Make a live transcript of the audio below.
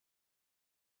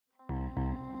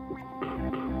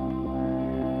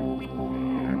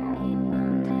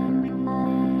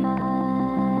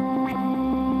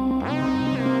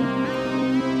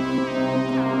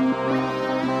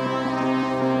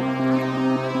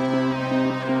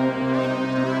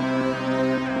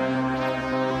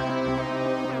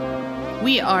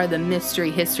We are the Mystery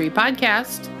History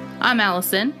Podcast. I'm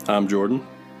Allison. I'm Jordan.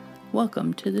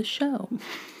 Welcome to the show.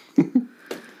 Did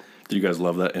you guys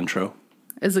love that intro?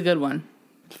 It's a good one.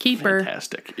 Keeper.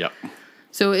 Fantastic. Yep.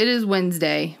 So it is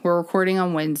Wednesday. We're recording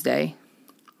on Wednesday.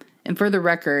 And for the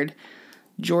record,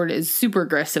 Jordan is super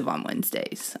aggressive on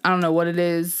Wednesdays. I don't know what it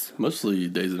is. Mostly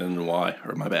days that end in Y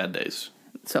are my bad days.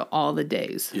 So all the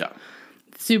days. Yeah.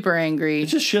 Super angry.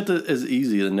 It's just shit that is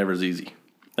easy that never is easy.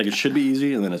 Like it should be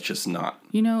easy and then it's just not.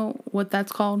 You know what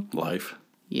that's called? Life.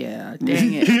 Yeah,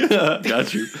 dang it.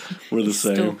 Got you. We're the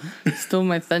same. Stole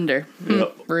my thunder.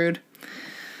 Yep. Rude.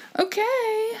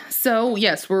 Okay. So,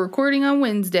 yes, we're recording on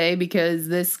Wednesday because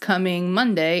this coming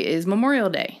Monday is Memorial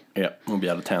Day. Yeah, we'll be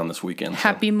out of town this weekend.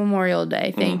 Happy Memorial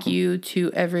Day. Thank you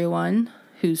to everyone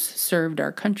who's served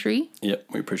our country. Yep,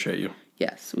 we appreciate you.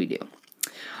 Yes, we do.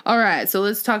 All right, so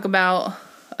let's talk about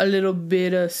a little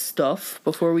bit of stuff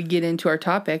before we get into our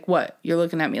topic. What? You're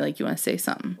looking at me like you want to say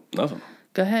something. Nothing.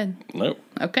 Go ahead. Nope.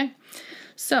 Okay.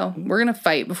 So, we're going to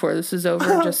fight before this is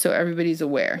over, just so everybody's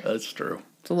aware. That's true.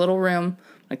 It's a little room.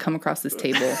 I come across this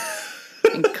table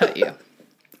and cut you.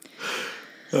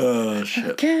 Oh,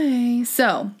 shit. Okay,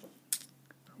 so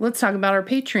let's talk about our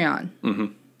Patreon. Mm-hmm.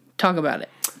 Talk about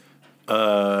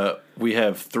it. We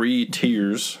have 3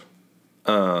 tiers.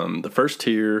 The first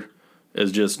tier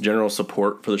is just general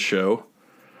support for the show.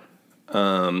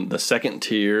 The second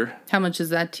tier, How much is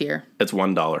that tier? it's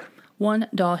 $1.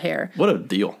 $1 hair. What a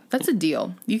deal. That's a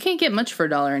deal. You can't get much for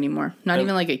 $1 anymore. Not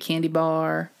even like a candy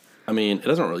bar. I mean, it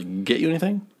doesn't really get you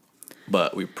anything,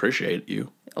 but we appreciate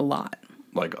you A lot.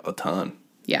 like a ton.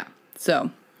 Yeah.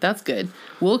 So that's good.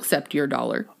 We'll accept your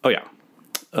 $1. Oh, yeah.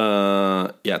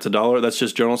 Yeah, it's $1. That's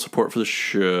just general support for the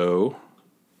show.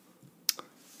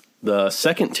 The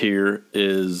second tier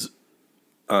is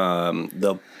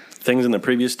the things in the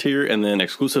previous tier, and then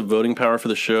exclusive voting power for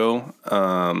the show,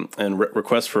 and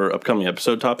requests for upcoming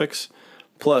episode topics,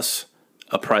 plus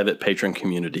a private patron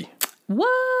community. What?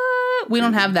 We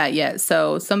don't have that yet,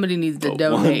 so somebody needs to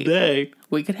donate. One day,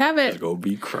 We could have it's it. going to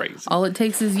be crazy. All it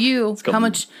takes is you.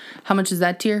 gonna How much is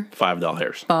that tier? $5,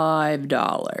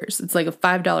 $5. It's like a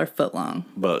 $5 foot long.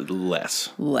 but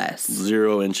less. Less.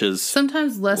 0 inches.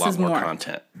 Sometimes A less lot is more more.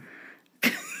 content.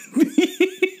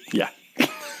 Yeah.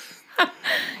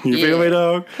 You feel me,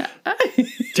 dog?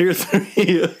 Tier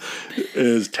 3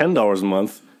 is $10 a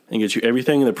month and gets you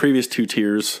everything in the previous 2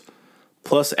 tiers,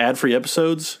 plus ad-free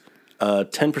episodes,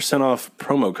 10% off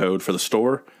promo code for the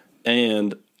store,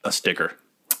 and a sticker.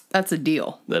 That's a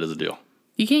deal. That is a deal.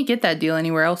 You can't get that deal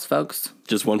anywhere else, folks.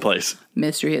 Just one place.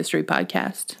 Mystery History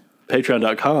Podcast.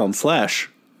 Patreon.com/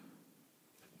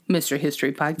 Mystery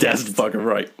History Podcast. That's fucking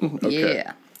right. Okay.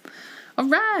 Yeah. All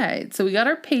right. So we got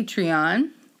our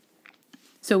Patreon.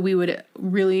 So we would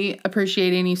really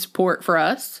appreciate any support for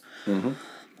us. Mm-hmm.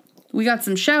 We got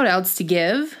some shout outs to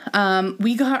give.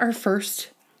 We got our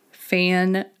first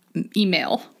fan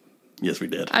email. Yes, we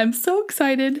did. I'm so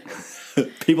excited.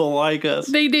 People like us.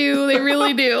 They do. They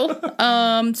really do.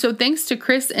 So thanks to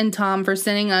Chris and Tom for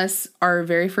sending us our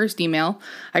very first email.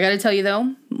 I got to tell you,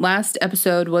 though, last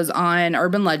episode was on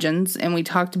urban legends, and we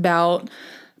talked about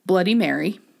Bloody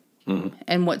Mary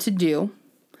and what to do.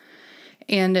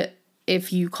 And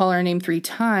if you call her name 3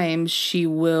 times, she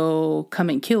will come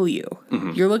and kill you.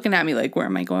 Mm-hmm. You're looking at me like, where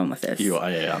am I going with this?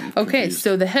 I am. Okay, Confused.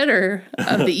 so the header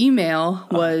of the email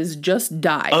was just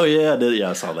die. Oh, yeah, I did. Yeah,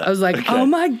 I saw that. I was like, Okay. oh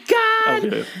my God.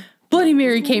 Okay. Bloody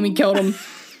Mary came and killed him.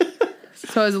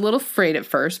 So I was a little afraid at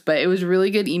first, but it was a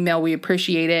really good email. We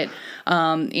appreciate it.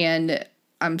 And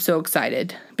I'm so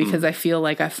excited because I feel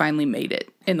like I finally made it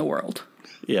in the world.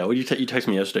 Yeah, well, you texted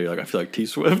me yesterday, like, I feel like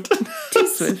T-Swift.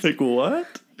 T-Swift. Like,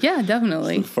 what? Yeah,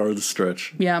 definitely. Farthest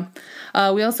stretch. Yeah.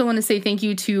 We also want to say thank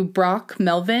you to Brock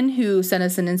Melvin, who sent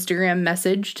us an Instagram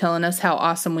message telling us how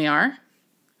awesome we are.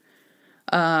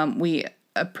 We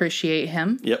appreciate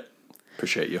him. Yep.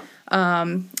 Appreciate you.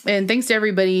 And thanks to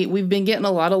everybody. We've been getting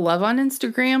a lot of love on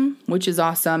Instagram, which is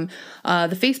awesome.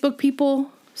 The Facebook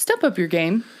people, step up your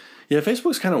game. Yeah,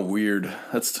 Facebook's kind of weird.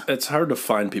 It's hard to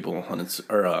find people on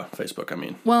Facebook, I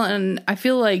mean. Well, and I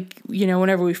feel like,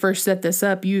 whenever we first set this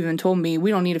up, you even told me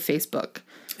we don't need a Facebook.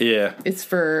 Yeah.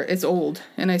 It's old.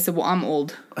 And I said, well, I'm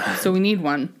old, so we need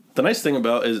one. The nice thing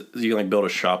about it is you can build a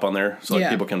shop on there, so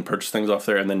people can purchase things off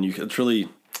there, and then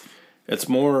it's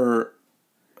more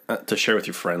to share with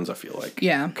your friends, I feel like.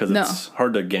 Yeah. Because it's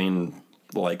hard to gain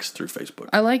likes through Facebook.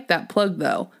 I like that plug,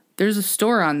 though. There's a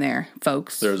store on there,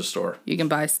 folks. There's a store. You can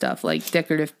buy stuff like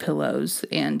decorative pillows,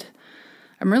 and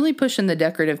I'm really pushing the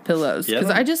decorative pillows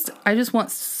because I just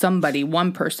want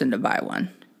one person to buy one.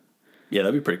 Yeah,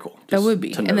 that'd be pretty cool. That would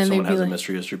be. To know And then someone they'd be has a like-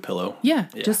 mystery history pillow. Yeah,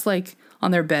 just like on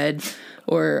their bed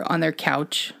or on their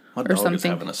couch My or dog is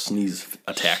something. having a sneeze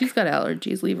attack. She's got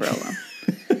allergies. Leave her alone.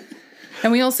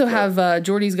 And we also have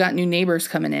Jordy's got new neighbors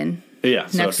coming in. Yeah,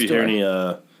 so next if you hear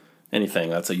door. anything,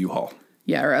 that's a U-Haul.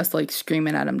 Yeah, or us like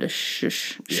screaming at them to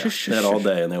shush. Yeah, Shush. that all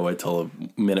day, and they wait till the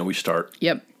minute we start.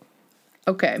 Yep.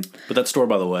 Okay. But that store,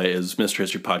 by the way, is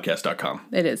mysteryhistorypodcast.com.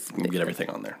 It is. You can get everything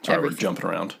on there. Sorry, Everything. we're jumping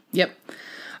around. Yep.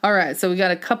 All right, so we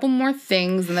got a couple more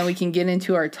things, and then we can get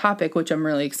into our topic, which I'm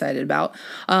really excited about.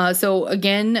 So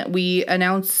again, we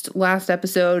announced last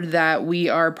episode that we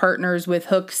are partners with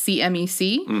Hook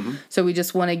CMEC. So we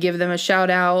just want to give them a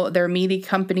shout out. They're a media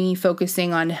company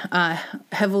focusing on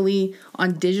heavily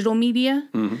on digital media.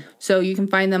 So you can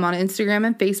find them on Instagram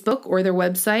and Facebook or their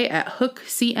website at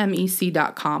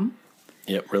hookcmec.com.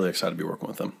 Yep, really excited to be working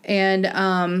with them.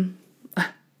 And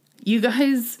you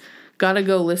guys got to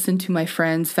go listen to my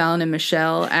friends Fallon and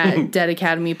Michelle at Dead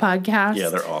Academy Podcast. Yeah,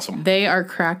 they're awesome. They are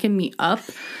cracking me up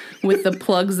with the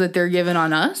plugs that they're giving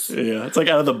on us. Yeah, it's like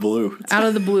out of the blue. Out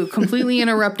of the blue, completely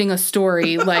interrupting a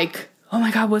story like, oh my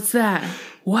God, what's that?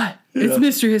 What? It's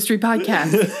Mystery History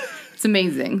Podcast. It's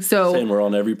amazing. So And we're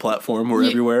on every platform. We're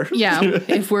everywhere. yeah,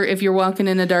 if you're walking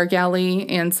in a dark alley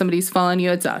and somebody's following you,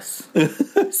 it's us.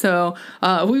 So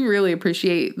we really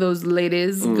appreciate those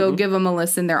ladies. Go give them a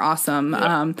listen. They're awesome.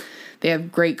 Yep. They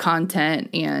have great content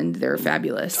and they're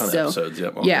fabulous. Ton of episodes,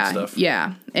 yep, all yeah, good stuff.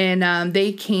 yeah, and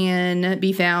they can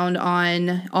be found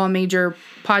on all major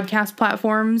podcast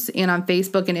platforms and on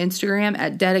Facebook and Instagram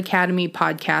at Dead Academy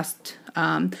Podcast.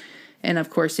 And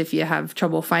of course, if you have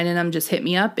trouble finding them, just hit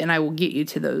me up and I will get you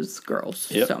to those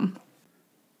girls. Yep. So,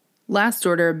 last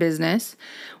order of business.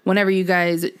 Whenever you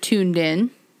guys tuned in,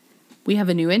 we have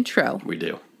a new intro We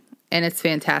do. and it's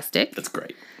fantastic. That's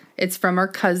great. It's from our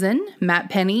cousin, Matt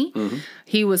Penny.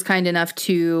 He was kind enough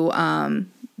to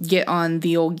get on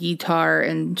the old guitar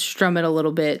and strum it a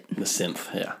little bit, The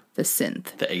synth, yeah. the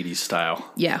synth. The 80s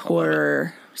style. Yeah,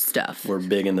 horror stuff. We're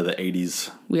big into the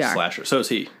 80s We are. slasher. So is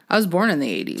he. I was born in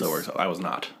the 80s. So I was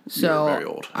not. So You're very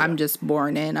old. I'm just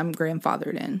born in. I'm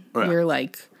grandfathered in. Yeah. You're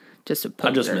like just a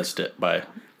poser. I just missed it by a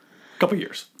couple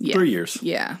years. Yeah. 3 years.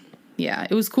 Yeah. Yeah.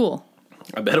 It was cool.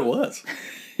 I bet it was.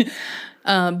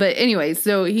 But anyway,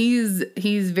 so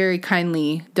he's very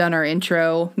kindly done our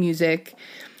intro music.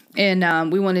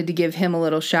 And we wanted to give him a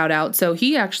little shout out. So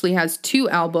he actually has 2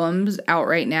 albums out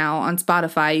right now on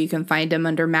Spotify. You can find him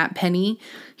under Matt Penny.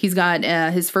 He's got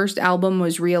his first album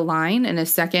was Realign, and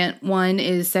his second one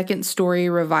is Second Story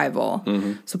Revival.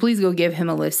 So please go give him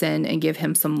a listen and give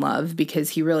him some love because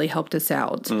he really helped us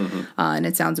out. And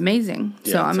it sounds amazing.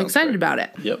 Yeah, so it I'm sounds excited great. about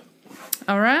it. Yep.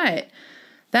 All right.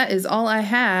 That is all I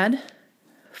had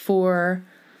for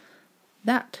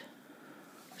that.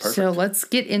 Perfect. So let's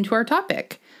get into our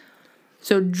topic.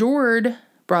 So Jord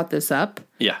brought this up.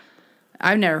 Yeah.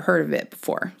 I've never heard of it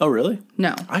before. Oh, really?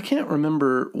 No. I can't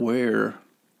remember where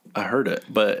I heard it,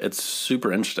 but it's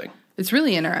super interesting. It's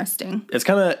really interesting. It's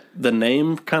kind of, the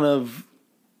name kind of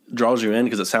draws you in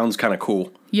because it sounds kind of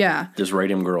cool. Yeah. Just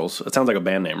Radium Girls. It sounds like a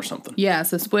band name or something. Yeah,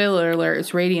 so spoiler alert,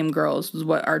 it's Radium Girls is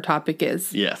what our topic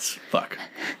is. Yes. Fuck.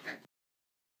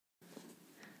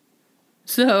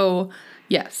 So,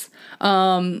 yes.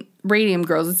 Radium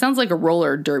Girls. It sounds like a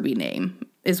roller derby name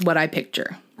is what I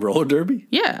picture. Roller derby?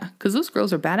 Yeah, because those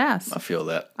girls are badass. I feel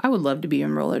that. I would love to be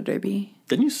in roller derby.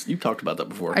 Didn't you talked about that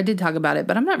before? I did talk about it,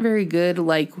 but I'm not very good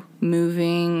like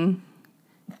moving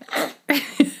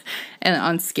and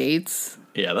on skates.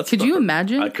 Yeah, that's. Could you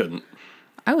imagine? I couldn't.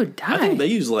 I would die. I think they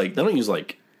don't use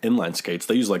like inline skates.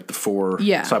 They use like the 4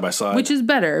 side by side. which is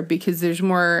better because there's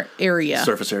more area.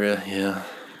 surface area. Yeah,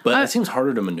 but it seems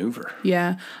harder to maneuver.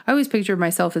 Yeah, I always pictured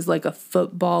myself as like a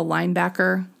football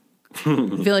linebacker. I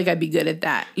feel like I'd be good at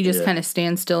that. You just Yeah. kind of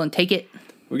stand still and take it.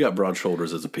 We got broad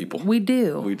shoulders as a people. We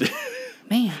do. We do.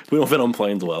 Man, We don't fit on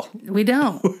planes well. we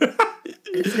don't.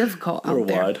 It's difficult out We're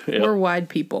there. wide, yep. We're wide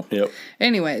people. Yep.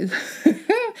 Anyways,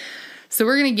 so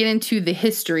we're going to get into the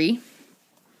history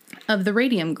of the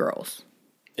Radium Girls.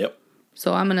 Yep.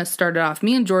 So I'm going to start it off.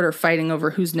 Me and Jord are fighting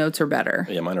over whose notes are better.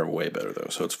 Yeah, mine are way better though,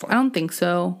 so it's I fine. don't think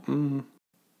so.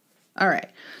 All right.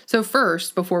 So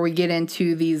first, before we get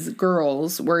into these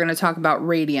girls, we're going to talk about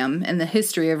radium and the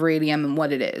history of radium and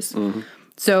what it is.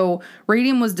 So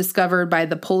radium was discovered by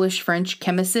the Polish-French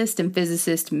chemist and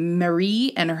physicist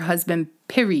Marie and her husband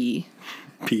Pierre.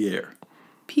 Pierre.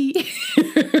 P.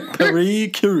 Marie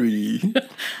Curie.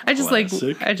 I just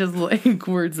Classic. like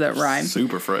words that rhyme.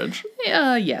 Super French.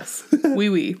 Yes.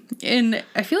 Oui. And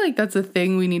I feel like that's a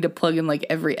thing we need to plug in like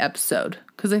every episode.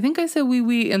 Because I think I said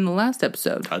oui in the last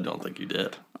episode. I don't think you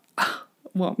did.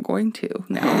 Well, I'm going to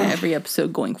now every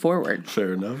episode going forward.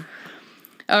 Fair enough.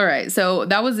 All right, so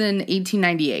that was in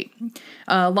 1898.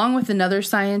 Along with another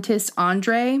scientist,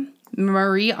 Andre,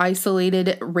 Marie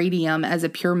isolated radium as a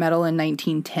pure metal in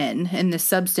 1910, and the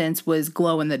substance was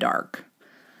glow in the dark.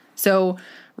 So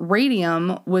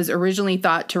radium was originally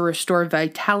thought to restore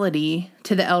vitality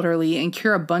to the elderly and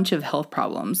cure a bunch of health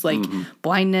problems like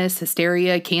blindness,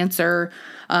 hysteria, cancer.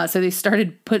 So they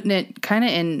started putting it kind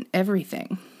of in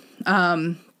everything.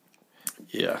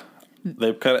 Yeah.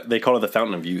 They call it the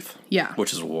fountain of youth. Yeah.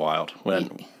 Which is wild.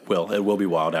 Well, it will be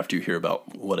wild after you hear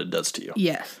about what it does to you.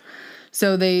 Yes.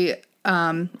 So they,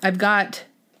 I've got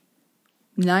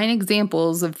 9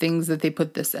 examples of things that they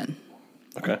put this in.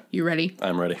 Okay. You ready?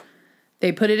 I'm ready.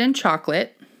 They put it in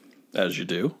chocolate. As you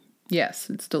do. Yes,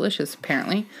 it's delicious,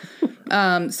 apparently.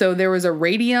 So there was a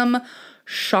radium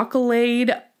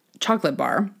chocolate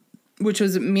bar, which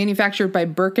was manufactured by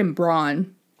Burke and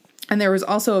Braun. And there was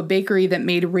also a bakery that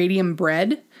made radium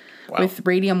bread with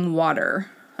radium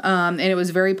water. And it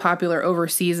was very popular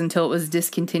overseas until it was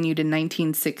discontinued in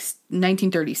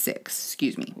 1936.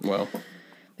 Excuse me. Wow.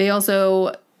 They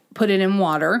also put it in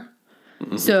water.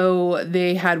 Mm-hmm. So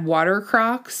they had water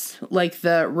crocks, like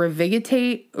the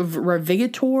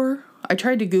Revigator. I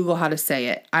tried to Google how to say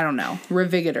it. I don't know.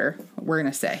 Revigator, we're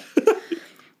going to say.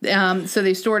 So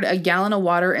they stored a gallon of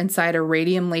water inside a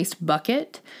radium-laced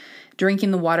bucket.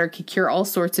 Drinking the water could cure all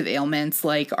sorts of ailments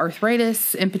like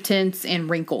arthritis, impotence, and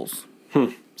wrinkles.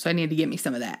 So I need to get me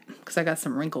some of that because I got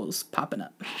some wrinkles popping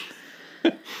up.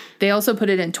 They also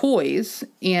put it in toys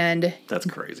and that's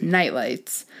crazy.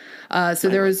 Nightlights. So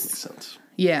there was sense.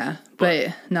 Yeah,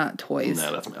 but not toys.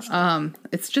 No, that's messed up.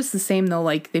 It's just the same though.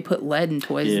 Like they put lead in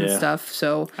toys and stuff.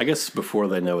 So I guess before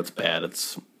they know it's bad,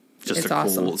 it's just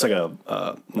awesome. It's like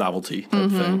a novelty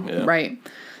type thing. Yeah. Right.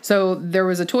 So there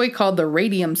was a toy called the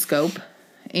Radium Scope,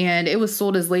 and it was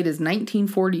sold as late as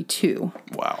 1942.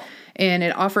 Wow. And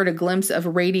it offered a glimpse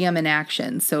of radium in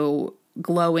action. So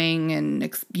glowing and,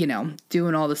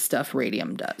 doing all the stuff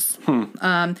radium does.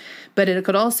 But it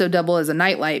could also double as a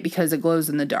nightlight because it glows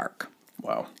in the dark.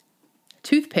 Wow.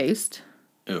 Toothpaste.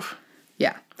 Oof.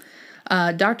 Yeah.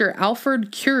 Dr.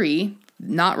 Alfred Curie,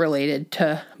 not related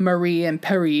to Marie and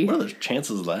Paris. What are the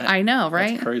chances of that? I know,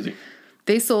 right? That's crazy.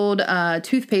 They sold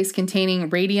toothpaste containing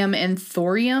radium and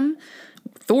thorium.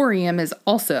 Thorium is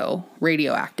also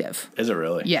radioactive. Is it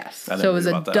really? Yes. So it was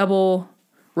a double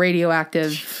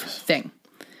radioactive thing.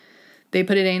 They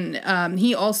put it in,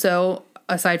 he also,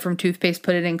 aside from toothpaste,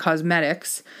 put it in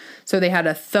cosmetics. So they had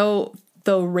a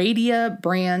Thoradia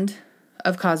brand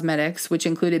of cosmetics, which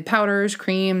included powders,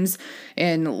 creams,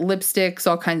 and lipsticks,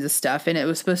 all kinds of stuff. And it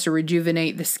was supposed to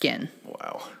rejuvenate the skin.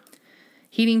 Wow.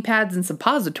 Heating pads and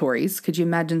suppositories. Could you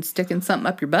imagine sticking something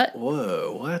up your butt?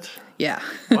 Whoa, what? Yeah.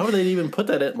 Why would they even put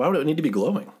that in? Why would it need to be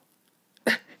glowing?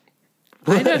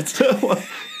 I know.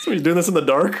 Somebody's doing this in the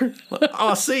dark?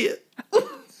 I'll see it.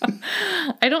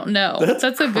 I don't know.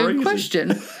 That's a good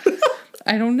question.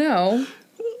 I don't know.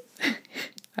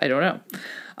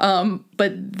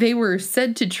 But they were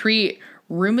said to treat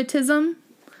rheumatism,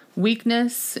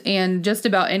 weakness, and just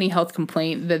about any health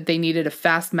complaint that they needed a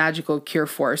fast magical cure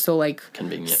for. So like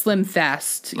convenient. Slim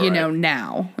Fast,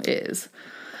 now is.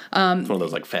 It's one of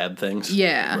those like fad things.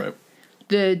 Yeah. Right.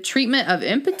 The treatment of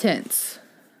impotence.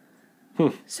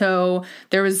 So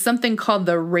there was something called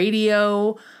the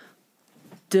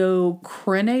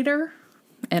radiodocrinator.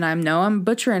 And I'm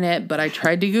butchering it, but I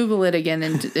tried to Google it again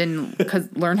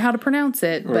and learn how to pronounce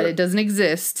it, but it doesn't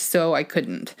exist, so I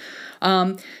couldn't.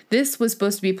 This was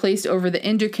supposed to be placed over the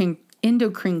endocrine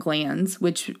glands,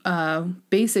 which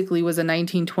basically was a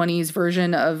 1920s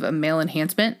version of a male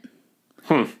enhancement.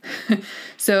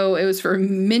 So it was for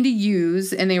men to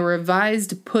use, and they were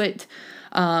advised to put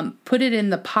it in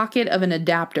the pocket of an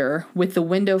adapter with the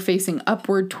window facing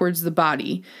upward towards the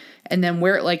body. And then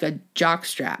wear it like a jock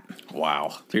strap. Wow.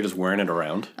 So you're just wearing it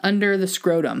around? Under the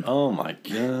scrotum. Oh, my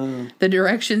God. The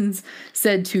directions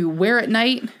said to wear at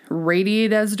night,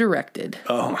 radiate as directed.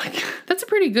 Oh, my God. That's a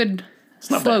pretty good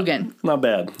slogan. Not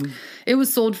bad. It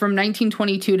was sold from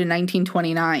 1922 to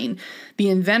 1929. The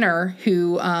inventor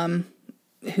who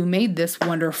made this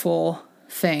wonderful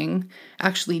thing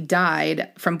actually died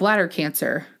from bladder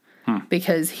cancer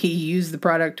because he used the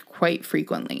product quite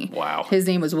frequently. Wow. His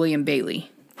name was William Bailey.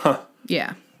 Huh.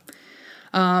 Yeah.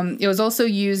 It was also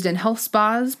used in health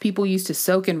spas. People used to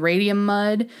soak in radium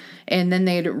mud, and then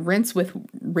they'd rinse with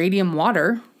radium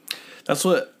water. That's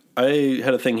what I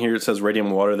had a thing here. It says radium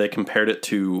water. They compared it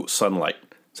to sunlight.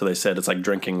 So they said it's like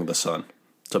drinking the sun.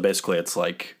 So basically it's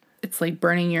like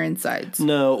burning your insides.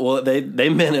 No, well, they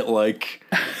meant it like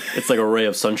it's like a ray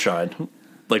of sunshine.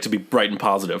 like to be bright and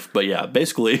positive. But yeah,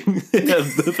 basically,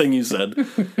 the thing you said,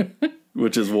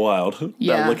 which is wild.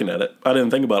 Yeah. Now looking at it. I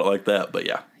didn't think about it like that, but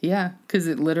yeah. Yeah, because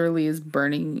it literally is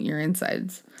burning your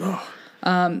insides.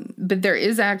 But there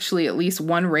is actually at least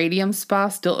one radium spa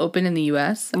still open in the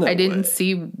U.S. No I didn't way.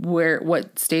 see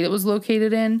what state it was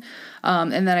located in.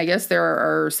 And then I guess there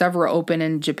are several open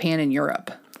in Japan and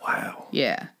Europe. Wow.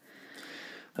 Yeah.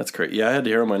 That's great. Yeah, I had to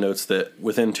hear in my notes that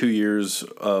within 2 years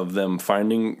of them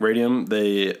finding radium,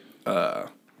 they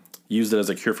used it as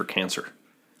a cure for cancer,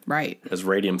 Right. as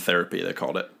radium therapy, they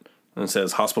called it. And it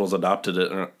says hospitals adopted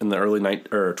it in the early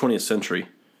 20th century,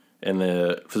 and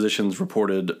the physicians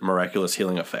reported miraculous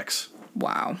healing effects,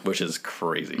 Wow. which is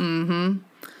crazy.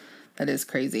 That is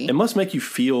crazy. It must make you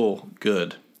feel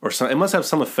good, or it must have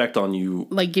some effect on you.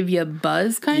 Like give you a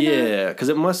buzz kind of? Yeah, because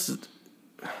it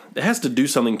has to do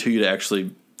something to you to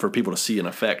actually, for people to see an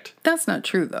effect. That's not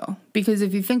true though. Because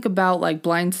if you think about like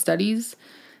blind studies,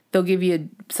 they'll give you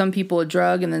some people a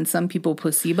drug and then some people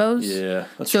placebos. Yeah,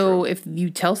 that's So true. if you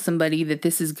tell somebody that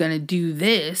this is going to do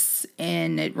this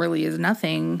and it really is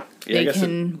nothing, Yeah, I they guess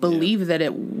can believe that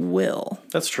it will.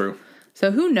 That's true. So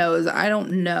who knows? I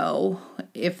don't know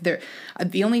if there.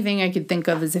 The only thing I could think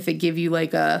of is if it give you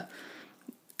like a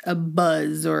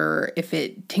buzz or if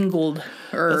it tingled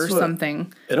or That's what-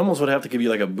 something. It almost would have to give you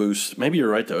like a boost. Maybe you're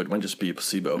right though. It might just be a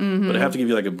placebo, but it'd have to give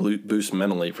you like a boost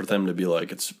mentally for them to be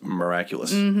like it's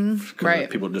miraculous. 'Cause Right.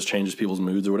 People just changes people's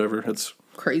moods or whatever. It's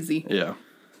Crazy. yeah.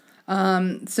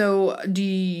 So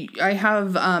I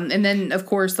have, and then of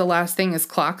course the last thing is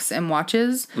clocks and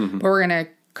watches, but we're going to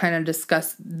kind of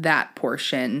discuss that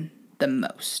portion the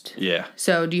most. Yeah.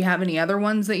 So do you have any other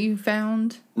ones that you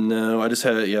found? No, I just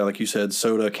had like you said,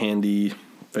 soda, candy,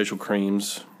 facial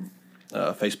creams,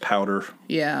 face powder.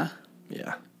 Yeah.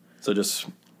 Yeah. So just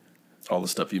all the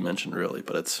stuff you mentioned really,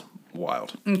 but it's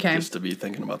wild. Okay. Just to be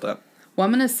thinking about that. Well,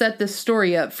 I'm going to set this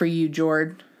story up for you,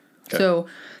 Jord. Okay. So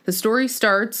the story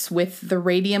starts with the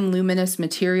Radium Luminous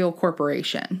Material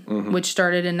Corporation, which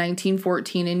started in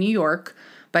 1914 in New York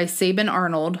by Sabin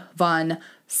Arnold von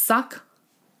Sock-Hockey.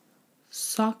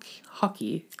 Sock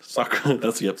hockey.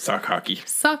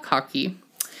 Sock-Hockey,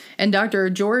 and Dr.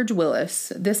 George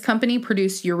Willis. This company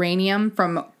produced uranium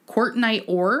from cortonite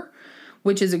ore,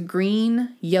 which is a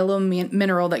green-yellow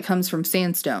mineral that comes from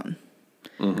sandstone.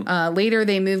 Later,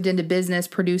 they moved into business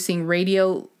producing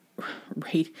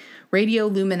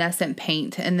radioluminescent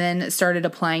paint and then started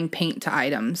applying paint to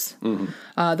items.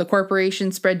 The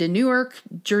corporation spread to Newark,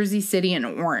 Jersey City, and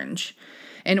Orange.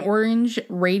 In Orange,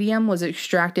 radium was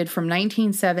extracted from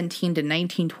 1917 to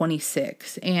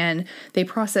 1926, and they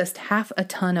processed 1/2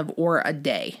 ton of ore a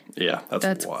day. Yeah,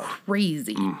 that's wild.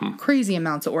 Crazy. Crazy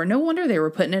amounts of ore. No wonder they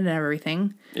were putting it in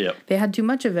everything. Yep. They had too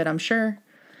much of it, I'm sure.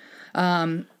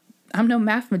 I'm no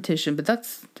mathematician, but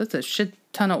that's a shit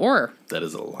ton of ore. That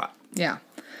is a lot. Yeah.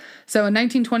 So in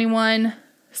 1921,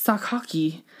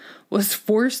 Sock-Hockey was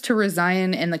forced to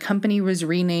resign and the company was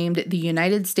renamed the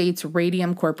United States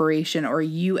Radium Corporation, or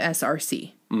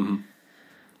USRC.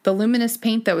 The luminous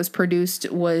paint that was produced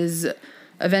was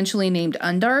eventually named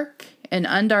Undark, and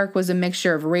Undark was a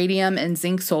mixture of radium and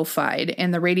zinc sulfide,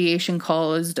 and the radiation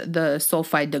caused the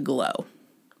sulfide to glow.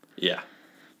 Yeah.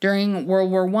 During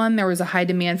World War I, there was a high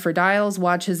demand for dials,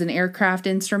 watches, and aircraft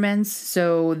instruments,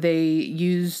 so they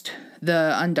used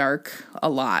the Undark a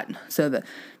lot, so the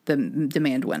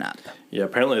demand went up. Yeah,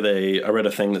 apparently I read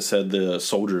a thing that said the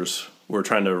soldiers were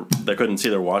they couldn't see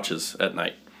their watches at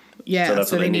night. Yeah, So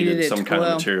that's why they needed it some to kind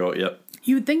glow. of material. Yep.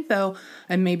 You would think, though,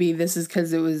 and maybe this is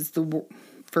because it was the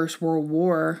First World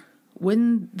War,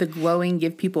 wouldn't the glowing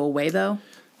give people away, though?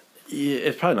 Yeah,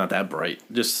 it's probably not that bright.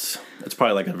 It's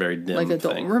probably like a very dim Like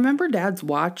thing. remember Dad's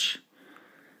watch?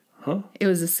 Huh? It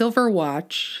was a silver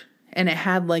watch, and it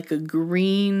had like a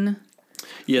green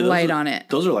Yeah, light on it.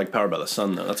 Those are like powered by the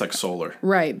sun, though. That's like solar.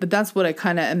 Right, but that's what I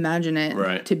kind of imagine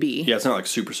it to be. Yeah, it's not like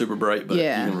super, super bright, but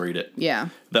Yeah. you can read it. Yeah.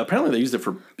 Apparently they use it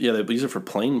for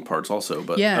plane parts also,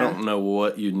 but Yeah. I don't know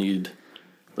what you need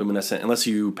luminescent, unless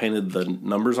you painted the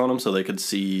numbers on them so they could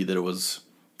see that it was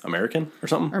American or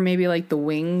something. Or maybe like the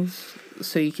wings,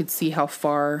 so you could see how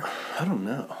far I don't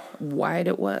know. wide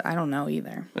it was. I don't know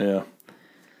either. Yeah.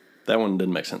 That one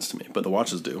didn't make sense to me, but the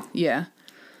watches do. Yeah.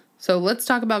 So let's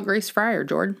talk about Grace Fryer,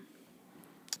 Jordan.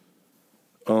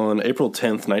 On April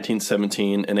 10th,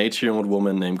 1917, an 8-year-old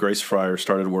woman named Grace Fryer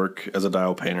started work as a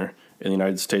dial painter in the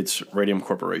United States Radium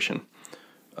Corporation.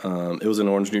 It was in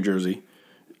Orange, New Jersey.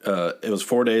 It was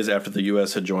 4 days after the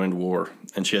U.S. had joined war,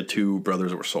 and she had 2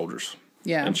 brothers that were soldiers.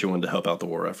 Yeah. And she wanted to help out the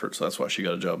war effort, so that's why she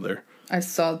got a job there. I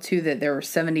saw, too, that there were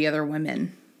 70 other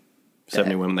women.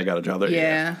 70 women that got a job there?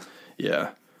 Yeah. Yeah.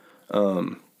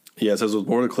 Yeah, it says with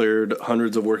war declared,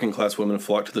 hundreds of working class women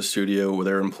flocked to the studio where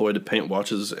they were employed to paint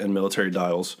watches and military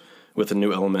dials with the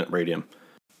new element radium.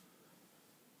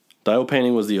 Dial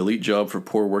painting was the elite job for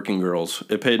poor working girls.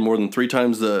 It paid more than 3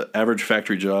 times the average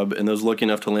factory job, and those lucky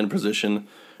enough to land a position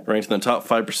ranked in the top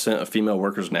 5% of female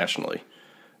workers nationally,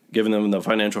 giving them the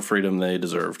financial freedom they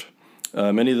deserved.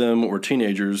 Many of them were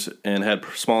teenagers and had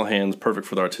small hands perfect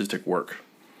for the artistic work.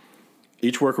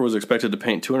 Each worker was expected to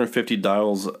paint 250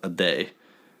 dials a day,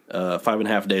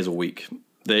 5.5 days a week.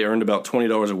 They earned about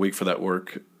 $20 a week for that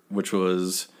work, which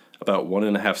was about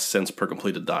 1.5 cents per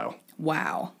completed dial.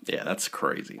 Wow. Yeah, that's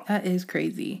crazy. That is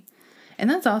crazy. And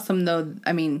that's awesome, though.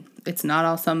 I mean, it's not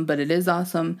awesome, but it is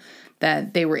awesome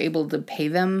that they were able to pay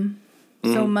them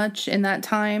so much in that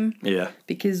time. Yeah.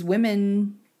 Because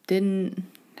women didn't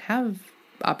have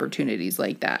opportunities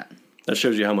like that. That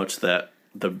shows you how much the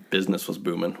business was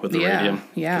booming with the radium.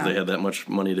 Yeah. Because they had that much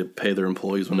money to pay their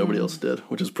employees when nobody else did,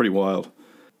 which is pretty wild.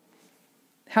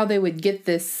 How they would get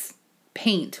this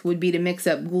paint would be to mix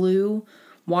up glue,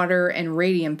 water, and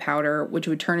radium powder, which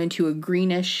would turn into a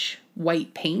greenish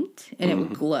white paint, and it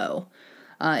would glow.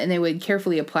 And they would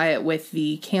carefully apply it with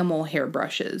the camel hair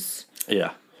brushes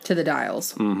to the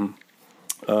dials.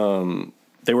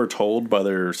 They were told by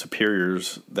their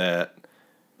superiors that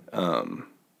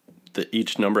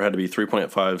each number had to be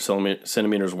 3.5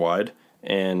 centimeters wide,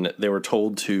 and they were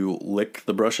told to lick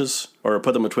the brushes or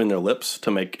put them between their lips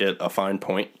to make it a fine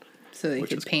point. So they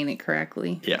could paint it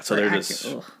correctly. Yeah, so they're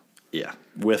just... Yeah,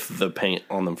 with the paint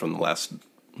on them from the last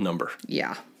number.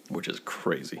 Yeah. Which is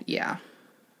crazy. Yeah.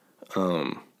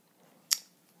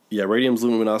 Yeah, radium's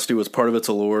luminosity was part of its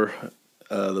allure.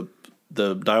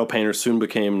 The dial painters soon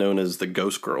became known as the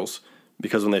Ghost Girls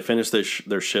because when they finished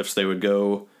their shifts, they would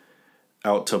go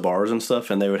out to bars and stuff,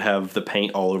 and they would have the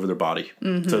paint all over their body.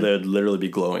 Mm-hmm. So they would literally be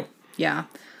glowing. Yeah.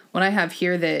 When I have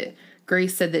here that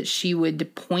Grace said that she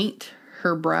would point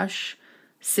her brush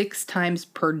 6 times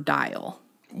per dial.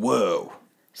 Whoa.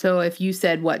 So if you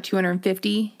said,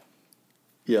 250?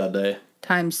 Yeah, a day.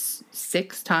 Times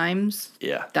 6 times?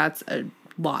 Yeah. That's a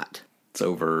lot. It's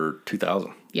over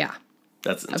 2,000. Yeah.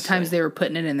 That's insane. Of times they were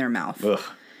putting it in their mouth. Ugh.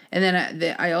 And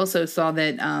then I also saw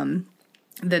that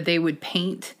that they would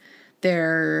paint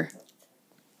their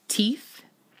teeth.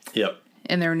 Yep.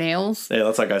 And their nails. Yeah,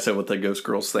 that's like I said with the Ghost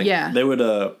Girls thing. Yeah. They would,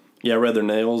 read their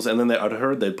nails, and then I'd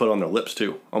heard they'd put on their lips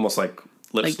too. Almost like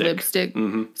lipstick. Like lipstick.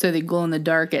 Mm-hmm. So they glow in the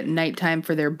dark at nighttime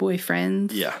for their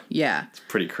boyfriends. Yeah. Yeah. It's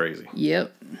pretty crazy.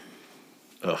 Yep.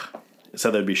 Ugh.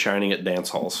 So they'd be shining at dance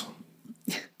halls.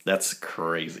 That's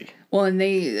crazy. Well, and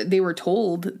they were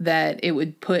told that it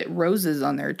would put roses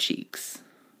on their cheeks.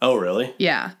 Oh, really?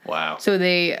 Yeah. Wow. So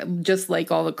they, just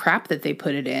like all the crap that they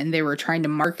put it in, they were trying to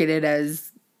market it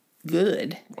as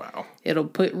good. Wow. It'll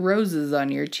put roses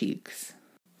on your cheeks.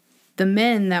 The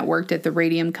men that worked at the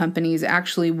radium companies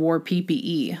actually wore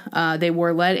PPE. They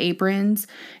wore lead aprons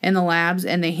in the labs,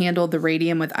 and they handled the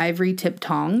radium with ivory-tipped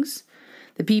tongs.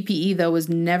 The PPE, though, was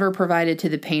never provided to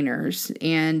the painters,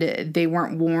 and they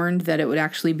weren't warned that it would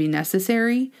actually be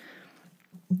necessary.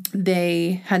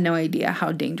 They had no idea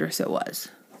how dangerous it was.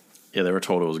 Yeah, they were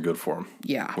told it was good for them.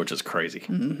 Yeah. Which is crazy.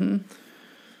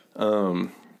 Mm-hmm.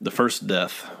 The first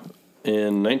death.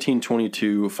 In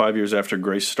 1922, 5 years after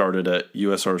Grace started at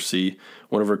USRC,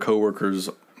 one of her coworkers,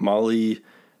 Molly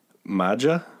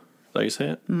Maja, is that how you say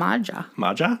it?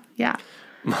 Maja? Yeah.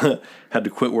 Had to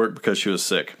quit work because she was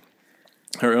sick.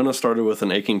 Her illness started with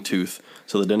an aching tooth,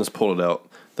 so the dentist pulled it out.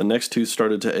 The next tooth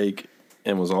started to ache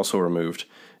and was also removed.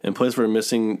 In place of her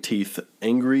missing teeth,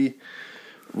 angry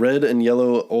red and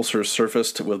yellow ulcers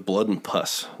surfaced with blood and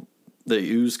pus. They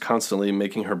oozed constantly,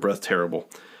 making her breath terrible.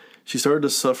 She started to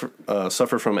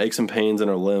suffer from aches and pains in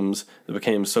her limbs. It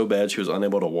became so bad she was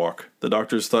unable to walk. The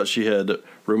doctors thought she had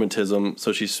rheumatism,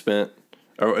 so she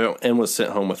was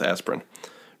sent home with aspirin.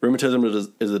 Rheumatism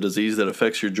is a disease that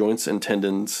affects your joints and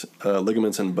tendons,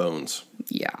 ligaments, and bones.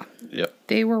 Yeah. Yep.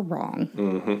 They were wrong.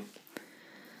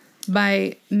 Mm-hmm.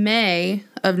 By May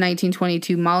of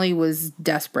 1922, Molly was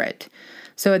desperate.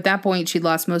 So at that point, she'd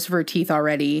lost most of her teeth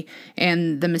already,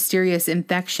 and the mysterious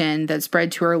infection that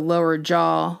spread to her lower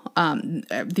jaw,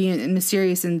 the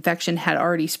mysterious infection had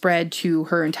already spread to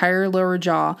her entire lower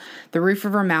jaw, the roof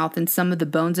of her mouth, and some of the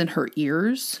bones in her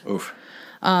ears. Oof.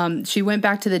 She went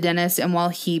back to the dentist, and while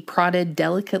he prodded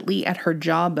delicately at her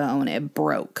jawbone, it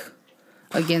broke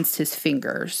against his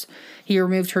fingers. He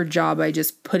removed her jaw by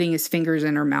just putting his fingers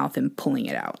in her mouth and pulling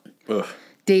it out. Ugh.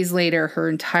 Days later, her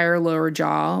entire lower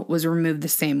jaw was removed the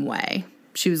same way.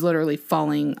 She was literally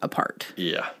falling apart.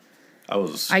 Yeah.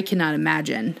 I cannot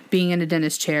imagine being in a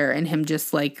dentist chair and him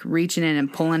just like reaching in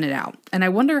and pulling it out. And I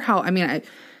wonder how,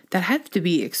 That had to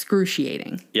be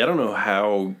excruciating. Yeah, I don't know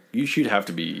how you'd have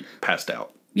to be passed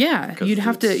out. Yeah, you'd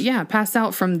have to, pass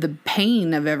out from the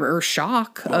pain of or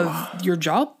shock of your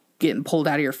jaw getting pulled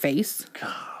out of your face.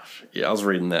 Gosh. Yeah, I was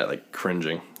reading that, like,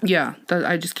 cringing. Yeah,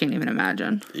 I just can't even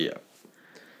imagine. Yeah.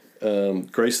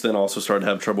 Grace then also started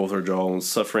to have trouble with her jaw and was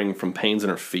suffering from pains in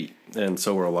her feet, and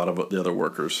so were a lot of the other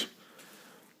workers.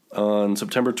 On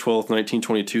September 12th,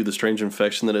 1922, the strange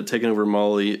infection that had taken over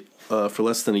Molly for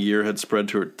less than a year had spread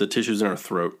to the tissues in her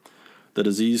throat. The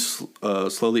disease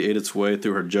slowly ate its way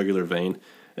through her jugular vein.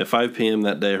 At 5 p.m.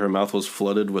 that day, her mouth was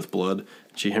flooded with blood.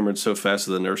 She hemorrhaged so fast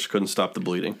that the nurse couldn't stop the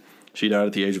bleeding. She died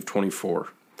at the age of 24.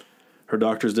 Her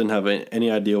doctors didn't have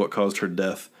any idea what caused her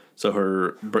death, so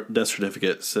her death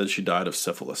certificate says she died of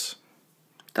syphilis.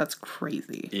 That's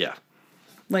crazy. Yeah.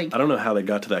 Like, I don't know how they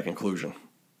got to that conclusion.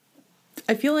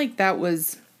 I feel like that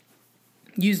was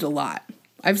used a lot.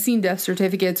 I've seen death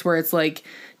certificates where it's like,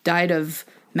 died of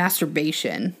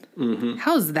masturbation. Mm-hmm.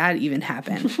 How does that even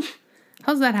happen?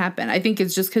 How's that happen? I think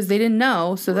it's just because they didn't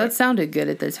know, so that sounded good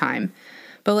at the time.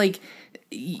 But, like,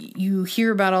 you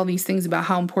hear about all these things about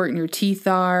how important your teeth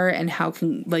are and how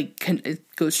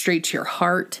it goes straight to your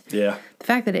heart. Yeah. The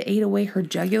fact that it ate away her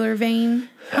jugular vein,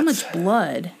 how much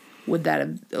blood would that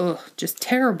have... Ugh, just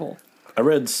terrible. I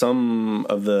read some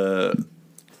of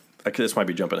this might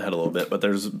be jumping ahead a little bit, but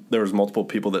there was multiple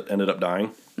people that ended up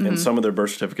dying, and some of their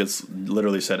birth certificates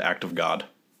literally said act of God.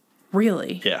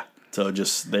 Really? Yeah. So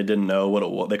they didn't know what it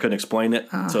was. They couldn't explain it,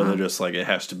 so they're just like, it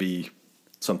has to be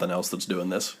something else that's doing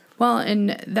this. Well, and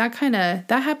that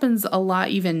happens a lot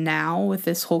even now with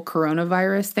this whole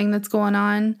coronavirus thing that's going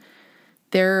on.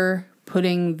 They're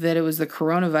putting that it was the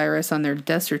coronavirus on their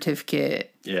death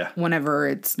certificate. Yeah. Whenever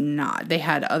it's not. They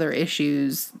had other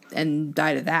issues and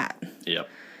died of that. Yep.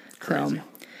 Crazy. So,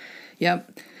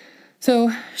 yep.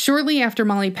 So, shortly after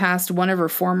Molly passed, one of her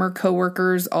former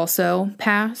coworkers also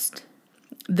passed.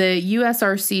 The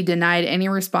USRC denied any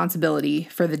responsibility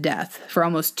for the death for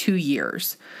almost 2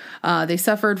 years. They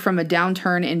suffered from a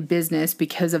downturn in business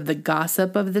because of the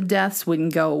gossip of the deaths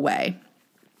wouldn't go away.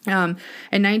 In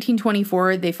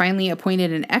 1924, they finally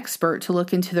appointed an expert to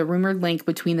look into the rumored link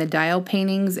between the dial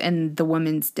paintings and the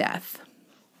woman's death.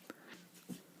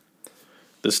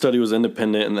 This study was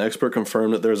independent, and the expert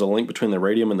confirmed that there was a link between the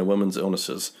radium and the women's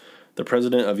illnesses. The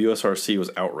president of USRC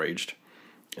was outraged.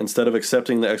 Instead of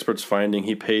accepting the expert's finding,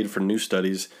 he paid for new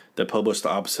studies that published the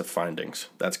opposite findings.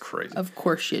 That's crazy. Of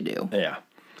course you do. Yeah.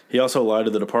 He also lied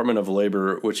to the Department of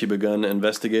Labor, which he begun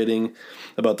investigating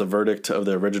about the verdict of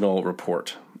the original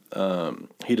report.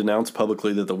 He denounced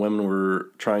publicly that the women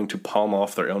were trying to palm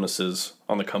off their illnesses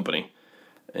on the company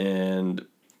and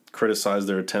criticized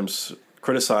their attempts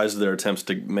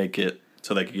to make it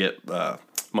so they could get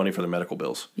money for their medical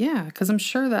bills. Yeah, because I'm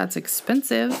sure that's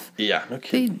expensive. Yeah, no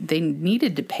kidding. They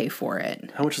needed to pay for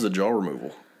it. How much is a jaw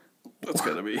removal? That's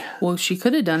got to be. Well, she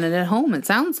could have done it at home, it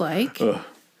sounds like. Ugh.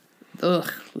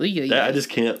 I just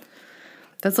can't.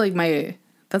 That's like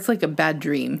a bad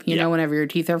dream, you know, whenever your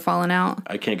teeth are falling out.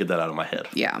 I can't get that out of my head.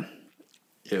 Yeah.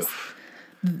 Ew.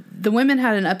 The women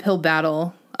had an uphill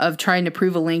battle of trying to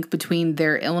prove a link between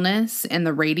their illness and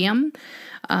the radium,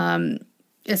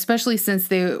 especially since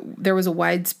there was a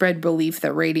widespread belief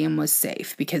that radium was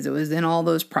safe because it was in all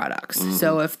those products. Mm-hmm.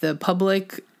 So if the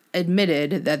public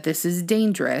admitted that this is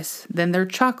dangerous, then their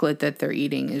chocolate that they're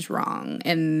eating is wrong,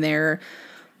 and their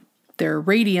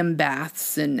radium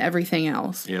baths and everything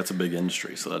else. Yeah, it's a big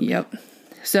industry. So yep.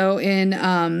 So in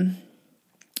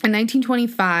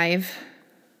 1925.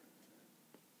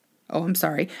 Oh, I'm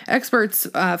sorry. Experts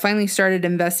finally started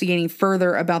investigating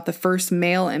further about the first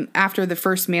male after the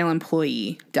first male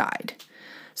employee died.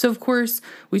 So, of course,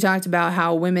 we talked about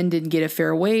how women didn't get a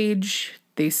fair wage.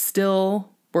 They still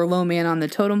were low man on the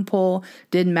totem pole.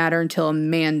 Didn't matter until a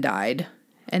man died.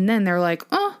 And then they're like,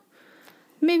 oh,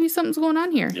 maybe something's going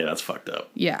on here. Yeah, that's fucked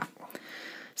up. Yeah.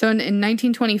 So in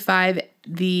 1925,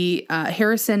 the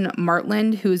Harrison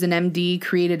Martland, who's an MD,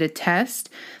 created a test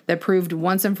that proved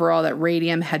once and for all that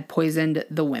radium had poisoned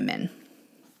the women.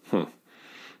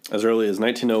 As early as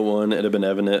 1901, it had been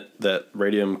evident that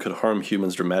radium could harm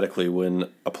humans dramatically when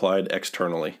applied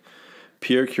externally.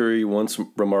 Pierre Curie once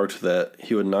remarked that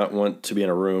he would not want to be in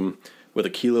a room with a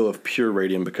kilo of pure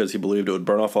radium because he believed it would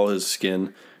burn off all his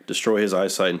skin, destroy his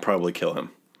eyesight, and probably kill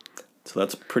him. So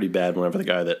that's pretty bad whenever the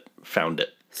guy that found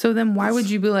it. So then why would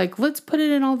you be like, let's put it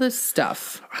in all this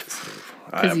stuff?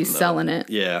 Because he's selling it.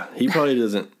 Yeah, he probably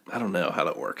doesn't. I don't know how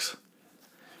that works.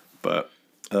 But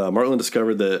Martland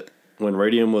discovered that when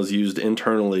radium was used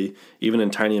internally, even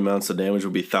in tiny amounts, the damage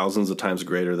would be thousands of times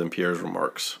greater than Pierre's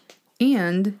remarks.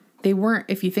 And they weren't,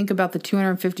 if you think about the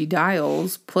 250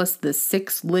 dials plus the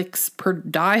 6 licks per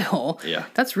dial, Yeah.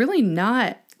 that's really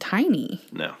not tiny.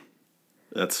 No.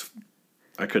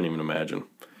 I couldn't even imagine.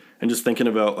 And just thinking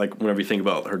about, like, whenever you think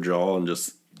about her jaw and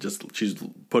just she's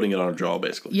putting it on her jaw,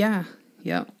 basically. Yeah.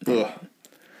 Yep.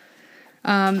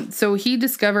 Ugh. So he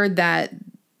discovered that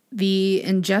the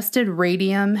ingested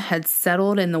radium had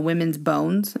settled in the women's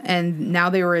bones, and now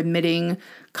they were emitting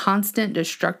constant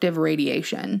destructive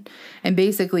radiation. And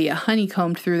basically, it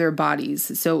honeycombed through their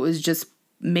bodies. So it was just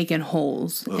making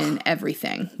holes in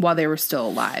everything while they were still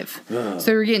alive. So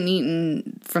they were getting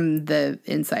eaten from the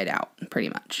inside out, pretty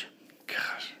much.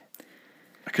 Gosh.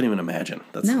 I couldn't even imagine.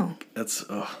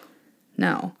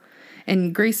 No.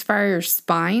 And Grace Fryer's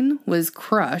spine was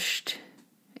crushed,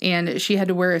 and she had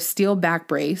to wear a steel back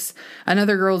brace.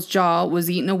 Another girl's jaw was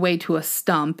eaten away to a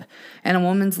stump, and a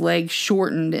woman's leg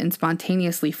shortened and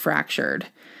spontaneously fractured.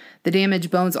 The damaged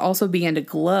bones also began to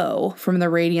glow from the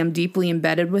radium deeply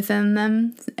embedded within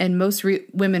them, and most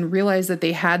women realized that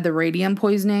they had the radium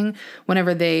poisoning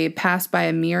whenever they passed by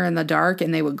a mirror in the dark,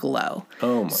 and they would glow.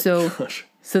 Oh, my gosh.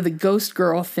 So the ghost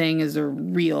girl thing is a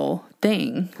real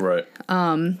thing. Right.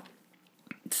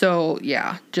 So,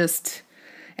 yeah, just...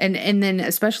 And then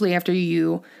especially after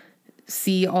you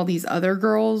see all these other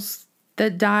girls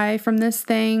that die from this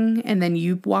thing, and then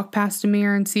you walk past a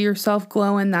mirror and see yourself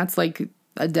glowing, that's like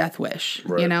a death wish,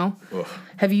 right. You know? Ugh.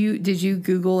 Did you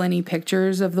Google any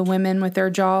pictures of the women with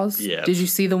their jaws? Yeah. Did you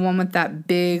see the one with that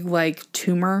big, like,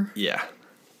 tumor? Yeah.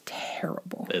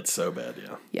 Terrible. It's so bad,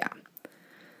 yeah. Yeah.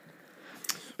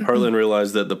 Harlan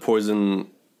realized that the poisoning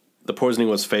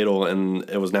was fatal and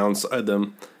it was now inside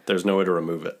them. There's no way to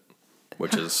remove it,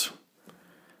 which is,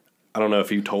 I don't know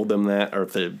if you told them that or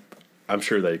I'm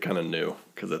sure they kind of knew,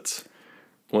 because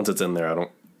once it's in there,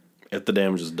 if the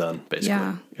damage is done, basically.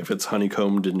 Yeah. If it's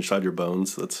honeycombed inside your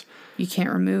bones, You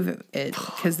can't remove it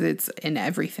because it's in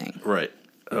everything. Right.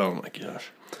 Oh my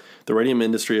gosh. The radium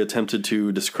industry attempted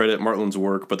to discredit Martlin's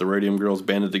work, but the Radium Girls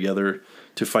banded together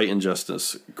to fight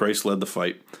injustice. Grace led the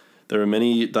fight. There were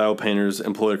many dial painters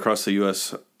employed across the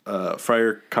U.S.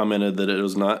 Fryer commented that it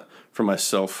was not for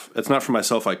myself. It's not for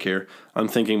myself I care. I'm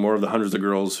thinking more of the hundreds of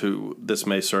girls who this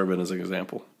may serve as an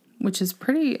example. Which is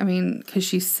pretty, because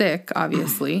she's sick,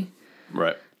 obviously.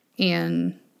 Right.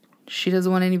 And she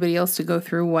doesn't want anybody else to go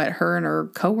through what her and her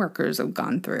coworkers have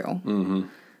gone through. Mm-hmm.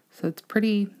 So it's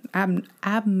pretty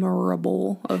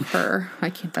admirable of her.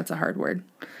 That's a hard word.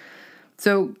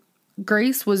 So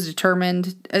Grace was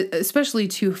determined, especially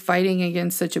to fighting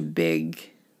against such a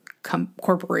big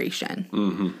corporation.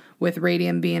 Mm-hmm. With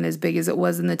radium being as big as it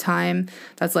was in the time,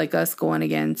 that's like us going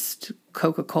against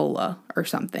Coca-Cola or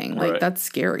something. Like, that's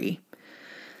scary.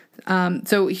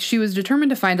 So she was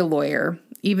determined to find a lawyer,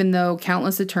 even though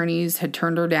countless attorneys had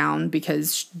turned her down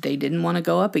because they didn't want to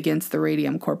go up against the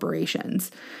radium corporations.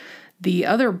 The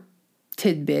other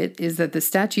tidbit is that the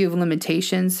statute of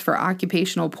limitations for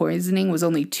occupational poisoning was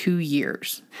only 2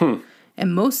 years.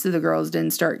 And most of the girls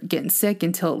didn't start getting sick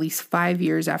until at least 5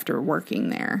 years after working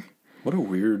there. What a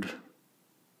weird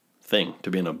thing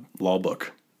to be in a law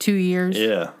book. 2 years?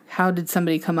 Yeah. How did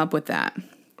somebody come up with that?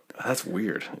 That's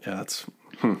weird. Yeah, that's...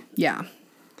 Yeah.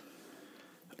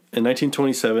 In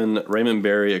 1927, Raymond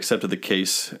Berry accepted the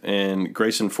case, and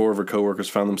Grace and 4 of her coworkers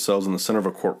found themselves in the center of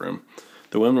a courtroom.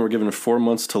 The women were given 4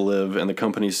 months to live, and the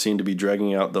companies seemed to be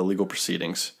dragging out the legal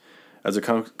proceedings. As a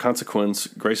consequence,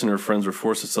 Grace and her friends were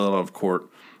forced to settle out of court,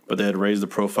 but they had raised the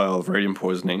profile of radium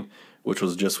poisoning, which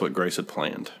was just what Grace had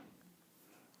planned.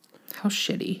 How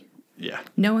shitty. Yeah.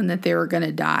 Knowing that they were going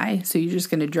to die, so you're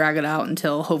just going to drag it out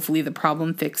until hopefully the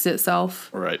problem fixed itself.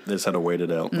 Right. They just had to wait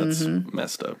it out. That's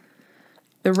messed up.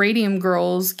 The Radium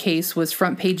Girls case was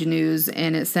front page news,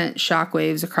 and it sent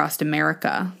shockwaves across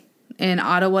America. In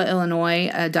Ottawa, Illinois,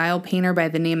 a dial painter by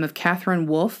the name of Catherine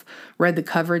Wolfe read the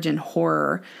coverage in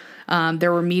horror.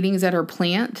 There were meetings at her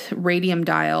plant, Radium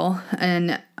Dial,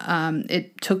 and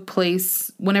it took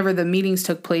place, whenever the meetings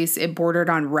took place, it bordered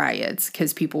on riots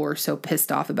because people were so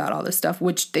pissed off about all this stuff,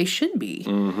 which they should be.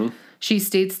 Mm-hmm. She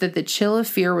states that the chill of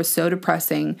fear was so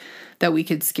depressing that we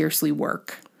could scarcely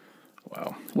work.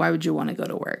 Wow. Why would you want to go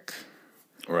to work?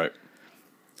 Right.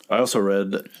 I also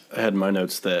I had in my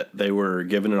notes that they were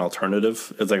given an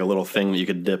alternative. It's like a little thing that you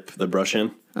could dip the brush in.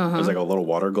 It was like a little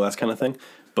water glass kind of thing.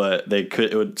 But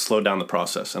it would slow down the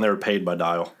process, and they were paid by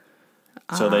dial.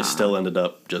 So they still ended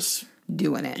up just...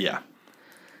 doing it. Yeah.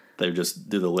 They would just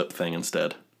do the lip thing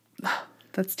instead.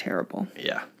 That's terrible.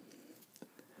 Yeah.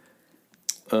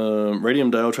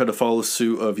 Radium Dial tried to follow the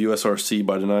suit of USRC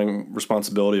by denying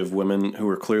responsibility of women who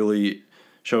were clearly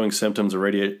showing symptoms of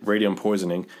radium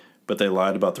poisoning, but they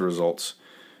lied about the results.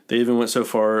 They even went so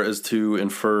far as to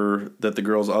interfere with the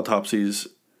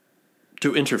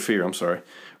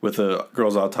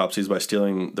girls' autopsies by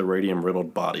stealing the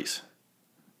radium-riddled bodies.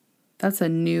 That's a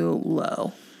new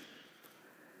low.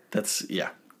 That's, yeah.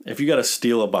 If you got to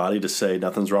steal a body to say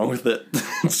nothing's wrong with it,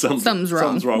 something's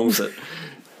wrong. Something's wrong with it.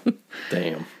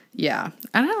 Damn. Yeah.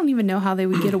 And I don't even know how they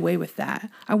would get away with that.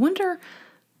 I wonder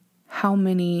how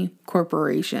many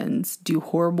corporations do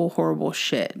horrible, horrible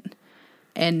shit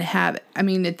and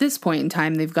at this point in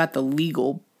time, they've got the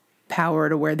legal power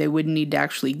to where they wouldn't need to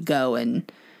actually go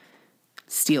and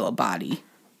steal a body.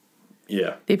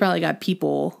 Yeah. They probably got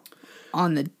people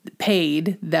on the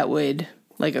paid that would,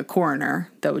 like a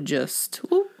coroner, that would just...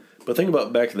 Whoop. But think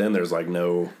about back then, there's like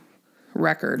no...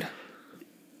 record.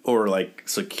 Or like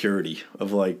security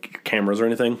of like cameras or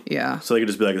anything. Yeah. So they could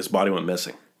just be like, this body went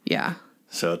missing. Yeah.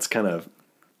 So it's kind of...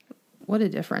 What a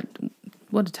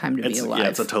time to be alive. Yeah,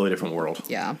 it's a totally different world.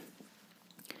 Yeah.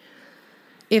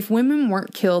 If women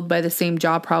weren't killed by the same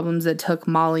jaw problems that took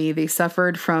Molly, they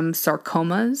suffered from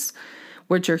sarcomas,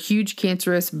 which are huge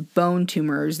cancerous bone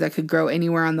tumors that could grow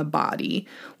anywhere on the body.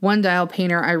 One dial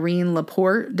painter, Irene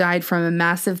Laporte, died from a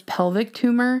massive pelvic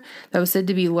tumor that was said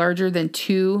to be larger than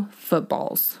 2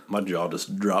 footballs. My jaw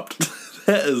just dropped.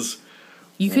 That is...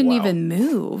 You couldn't even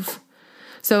move.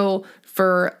 So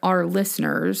for our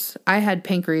listeners, I had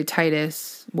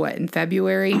pancreatitis, in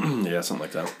February? Yeah, something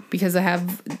like that. Because I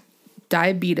have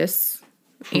diabetes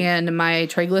and my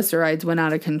triglycerides went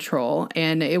out of control,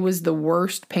 and it was the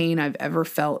worst pain I've ever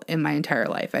felt in my entire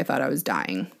life. I thought I was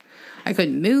dying. I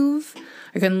couldn't move.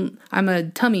 I'm a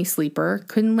tummy sleeper.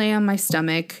 Couldn't lay on my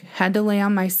stomach. Had to lay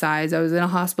on my sides. I was in a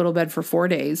hospital bed for 4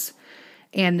 days,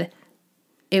 and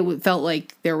it felt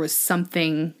like there was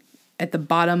something at the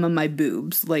bottom of my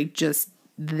boobs, like just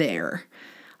there.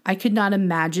 I could not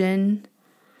imagine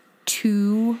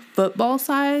 2 football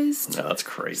sized. No, that's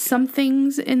crazy. Some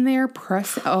things in there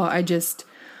because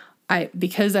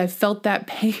I felt that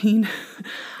pain,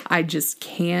 I just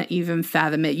can't even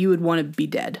fathom it. You would want to be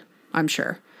dead, I'm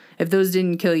sure. If those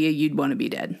didn't kill you, you'd want to be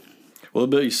dead. Well,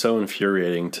 it'd be so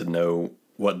infuriating to know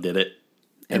what did it,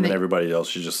 and then everybody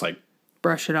else is just like...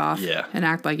 brush it off. Yeah. And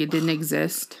act like it didn't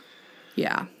exist.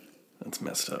 Yeah. That's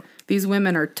messed up. These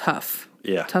women are tough.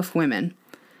 Yeah. Tough women.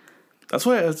 That's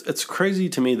why it's crazy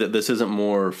to me that this isn't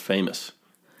more famous.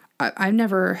 I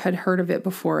never had heard of it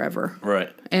before ever.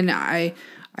 Right. And I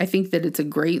think that it's a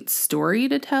great story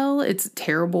to tell. It's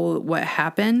terrible what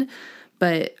happened,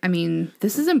 but I mean,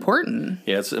 this is important.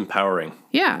 Yeah, it's empowering.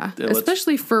 Yeah,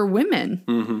 especially for women.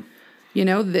 Mm-hmm. You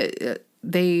know,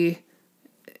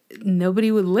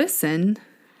 nobody would listen,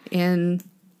 and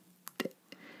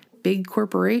big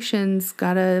corporations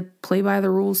gotta play by the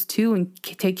rules too and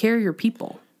take care of your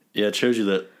people. Yeah, it shows you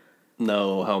that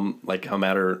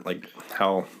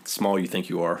how small you think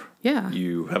you are. Yeah.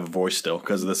 You have a voice still,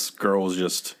 because this girl she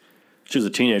was a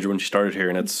teenager when she started here,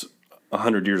 and it's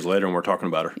 100 years later and we're talking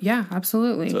about her. Yeah,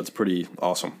 absolutely. So it's pretty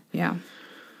awesome. Yeah.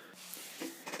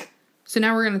 So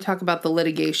now we're going to talk about the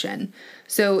litigation.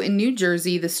 So in New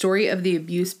Jersey, the story of the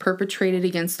abuse perpetrated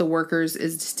against the workers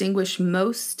is distinguished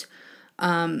most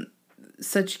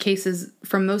such cases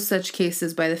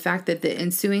by the fact that the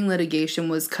ensuing litigation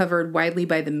was covered widely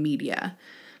by the media.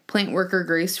 Plant worker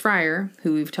Grace Fryer,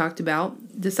 who we've talked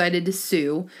about, decided to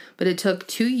sue, but it took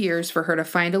 2 years for her to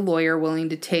find a lawyer willing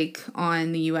to take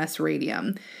on the U.S.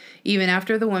 Radium. Even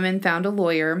after the women found a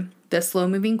lawyer, the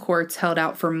slow-moving courts held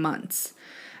out for months.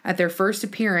 At their first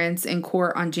appearance in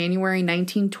court on January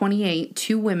 1928,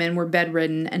 2 women were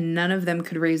bedridden and none of them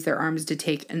could raise their arms to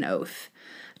take an oath.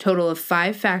 Total of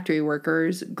 5 factory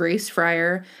workers, Grace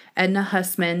Fryer, Edna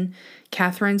Hussman,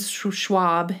 Catherine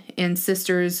Schwab, and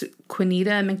sisters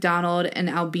Quinita McDonald and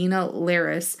Albina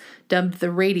Laris, dubbed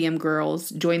the Radium Girls,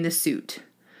 joined the suit.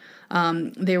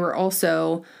 They were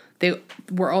also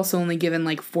only given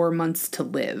like 4 months to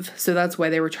live. So that's why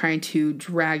they were trying to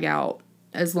drag out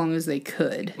as long as they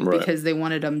could. Right. Because they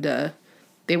wanted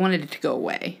it to go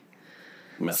away.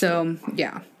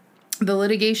 Yeah. The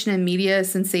litigation and media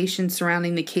sensation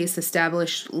surrounding the case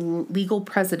established legal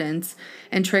precedents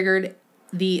and triggered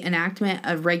the enactment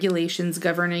of regulations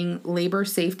governing labor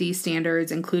safety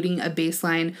standards, including a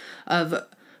baseline of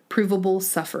provable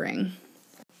suffering.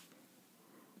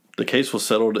 The case was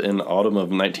settled in autumn of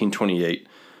 1928.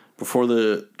 Before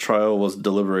the trial was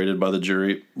deliberated by the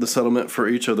jury, the settlement for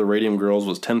each of the Radium Girls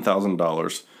was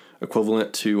 $10,000,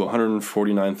 equivalent to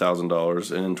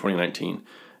 $149,000 in 2019.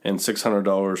 And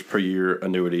 $600 per year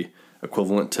annuity,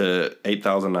 equivalent to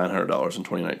 $8,900 in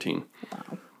 2019.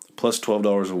 Wow. Plus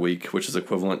 $12 a week, which is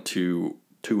equivalent to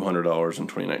 $200 in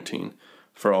 2019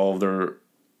 for all their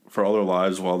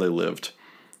lives while they lived.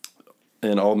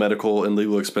 And all medical and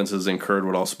legal expenses incurred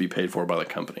would also be paid for by the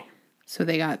company. So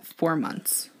they got 4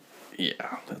 months.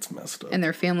 Yeah, that's messed up. And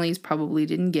their families probably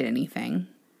didn't get anything.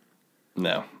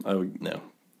 No, I would no.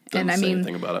 And I mean,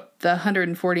 anything about it. The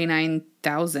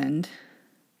 149,000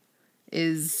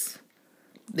 is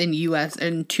in U.S.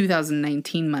 in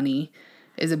 2019 money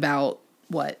is about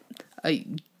what?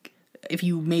 If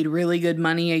you made really good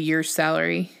money, a year's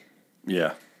salary.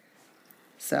 Yeah.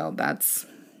 So that's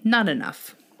not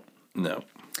enough. No.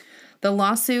 The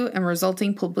lawsuit and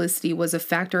resulting publicity was a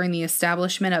factor in the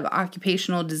establishment of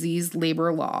occupational disease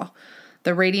labor law.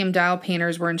 The radium dial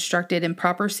painters were instructed in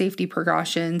proper safety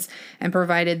precautions and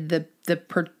provided the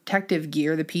protective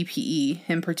gear, the PPE.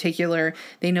 In particular,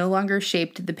 they no longer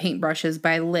shaped the paintbrushes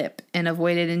by lip and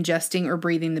avoided ingesting or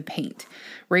breathing the paint.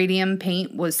 Radium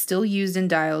paint was still used in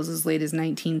dials as late as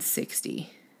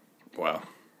 1960. Wow.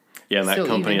 Yeah, and that So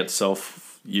company even-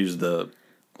 itself used the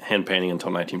hand painting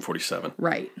until 1947.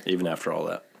 Right. Even after all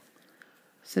that.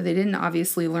 So they didn't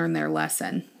obviously learn their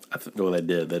lesson. Well, they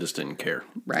did. They just didn't care.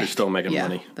 Right. They're still making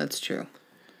money. That's true.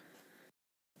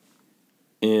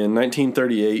 In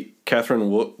 1938, Catherine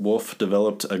Wolfe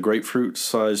developed a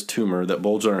grapefruit-sized tumor that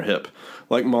bulged on her hip.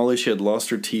 Like Molly, she had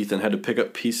lost her teeth and had to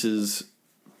pick pieces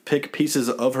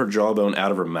of her jawbone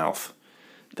out of her mouth.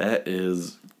 That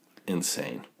is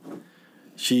insane.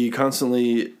 She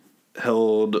constantly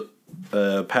held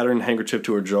a patterned handkerchief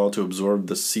to her jaw to absorb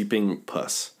the seeping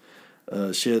pus.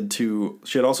 She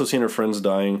had also seen her friends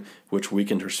dying, which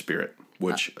weakened her spirit.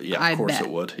 Which, of course bet. it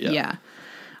would. Yeah.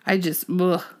 I just,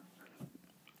 ugh.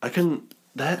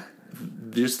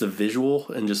 Just the visual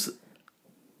and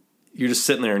you're just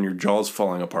sitting there and your jaw's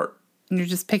falling apart. And you're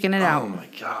just picking it out. Oh my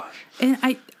gosh. And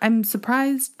I'm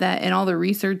surprised that in all the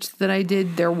research that I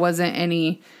did, there wasn't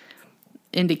any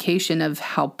indication of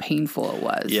how painful it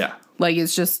was. Yeah. Like,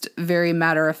 it's just very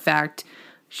matter of fact.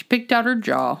 She picked out her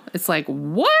jaw. It's like,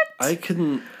 what? I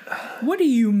couldn't. What do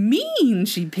you mean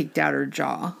she picked out her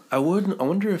jaw? I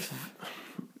wonder if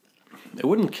it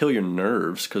wouldn't kill your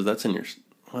nerves because that's in your.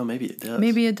 Well, maybe it does.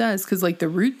 Maybe it does, because like the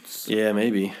roots. Yeah,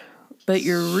 maybe. But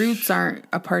your roots aren't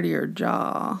a part of your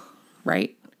jaw,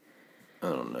 right? I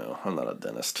don't know. I'm not a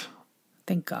dentist.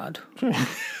 Thank God.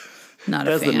 Not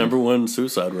That's a fan. the number one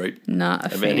suicide rate Not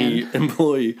a of fan. any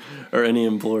employee or any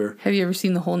employer. Have you ever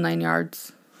seen The Whole 9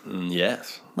 Yards?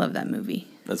 Yes. Love that movie.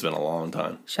 That's been a long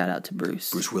time. Shout out to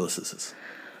Bruce. Bruce Willis is.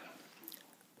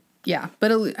 Yeah,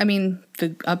 but I mean,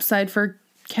 the upside for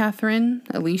Catherine,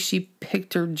 at least she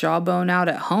picked her jawbone out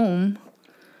at home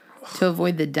to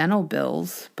avoid the dental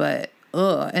bills. But,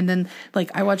 and then, like,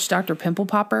 I watched Dr. Pimple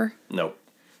Popper Nope.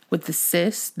 with the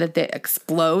cysts that they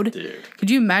explode. Dude.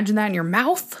 Could you imagine that in your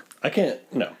mouth? I can't.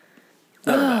 No.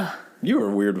 You were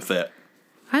weird with that.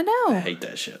 I know. I hate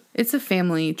that shit. It's a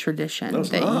family tradition No, it's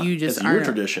that not. you just it's your aren't.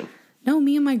 tradition. No,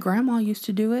 me and my grandma used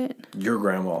to do it. Your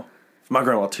grandma. My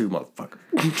grandma too, motherfucker.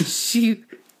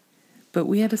 But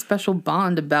we had a special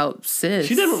bond about cysts.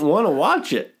 She didn't want to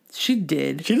watch it. She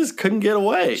did. She just couldn't get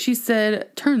away. She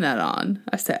said, "Turn that on."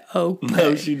 I said, "Okay."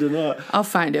 No, she did not. I'll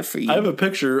find it for you. I have a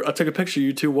picture. I took a picture of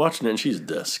you two watching it, and she's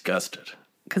disgusted.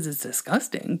 Because it's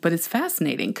disgusting, but it's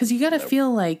fascinating. Because you got to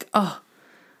feel like, oh,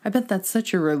 I bet that's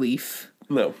such a relief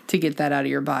No. to get that out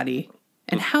of your body.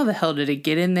 And how the hell did it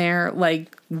get in there?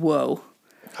 Like, whoa.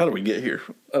 How do we get here?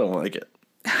 I don't like it.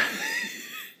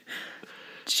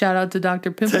 Shout out to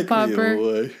Dr. Pimple Take me Popper.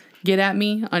 away. Get at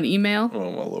me on email,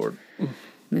 Oh, my Lord.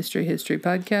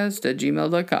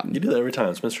 mysteryhistorypodcast@gmail.com. You do that every time.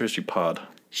 It's Mystery History Pod.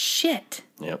 Shit.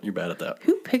 Yep, you're bad at that.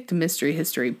 Who picked Mystery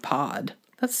History Pod?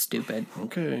 That's stupid.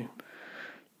 Okay.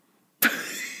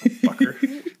 Fucker.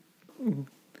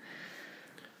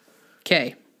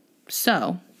 Okay,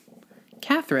 so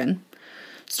Catherine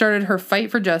started her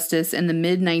fight for justice in the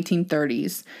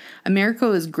mid-1930s. America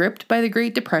was gripped by the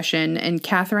Great Depression, and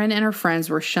Catherine and her friends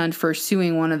were shunned for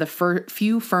suing one of the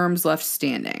few firms left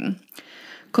standing.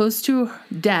 Close to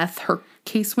death, her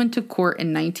case went to court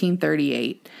in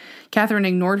 1938. Catherine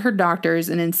ignored her doctors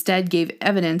and instead gave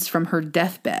evidence from her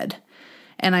deathbed.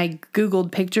 And I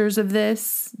Googled pictures of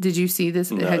this. Did you see this?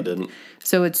 No, I didn't.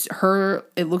 So it's her,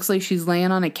 it looks like she's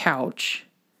laying on a couch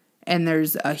and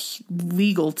there's a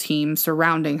legal team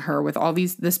surrounding her with all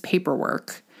this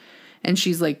paperwork. And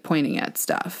she's like pointing at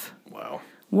stuff. Wow.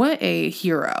 What a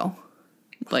hero.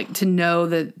 Like to know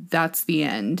that that's the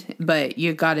end, but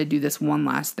you got to do this one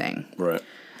last thing. Right.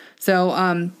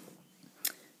 So,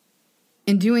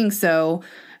 in doing so,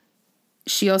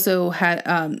 she also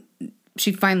had,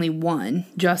 she finally won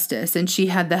justice, and she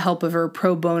had the help of her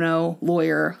pro bono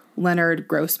lawyer, Leonard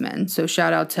Grossman. So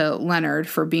shout out to Leonard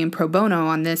for being pro bono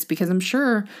on this, because I'm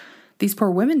sure these poor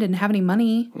women didn't have any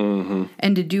money. Mm-hmm.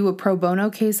 And to do a pro bono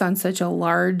case on such a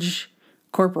large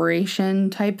corporation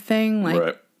type thing, like,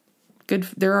 right. good.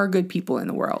 There are good people in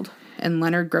the world. And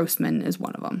Leonard Grossman is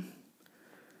one of them.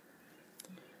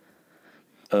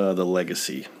 The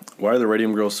legacy. Why are the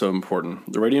Radium Girls so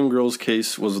important? The Radium Girls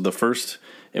case was the first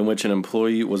in which an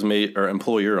employer was made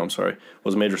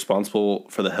responsible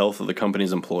for the health of the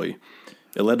company's employee.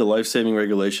 It led to life-saving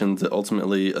regulations that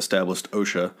ultimately established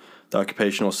OSHA, the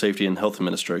Occupational Safety and Health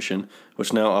Administration,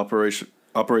 which now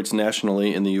operates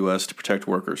nationally in the U.S. to protect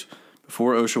workers.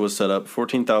 Before OSHA was set up,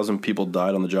 14,000 people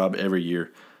died on the job every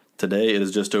year. Today, it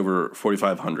is just over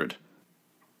 4,500.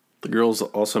 The girls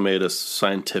also made a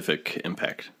scientific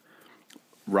impact.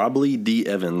 Robley D.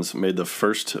 Evans made the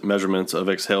first measurements of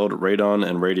exhaled radon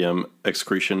and radium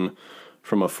excretion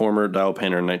from a former dial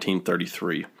painter in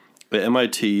 1933. At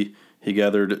MIT, he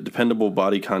gathered dependable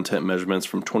body content measurements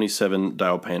from 27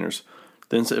 dial painters.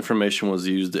 This information was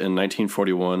used in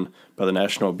 1941 by the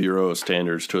National Bureau of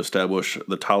Standards to establish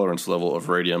the tolerance level of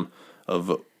radium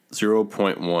of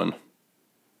 0.1.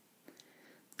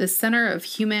 The Center of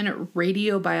Human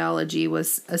Radiobiology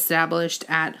was established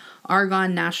at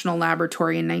Argonne National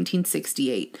Laboratory in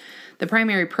 1968. The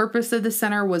primary purpose of the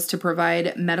center was to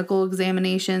provide medical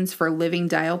examinations for living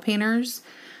dial painters.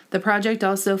 The project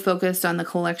also focused on the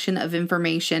collection of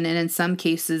information, and in some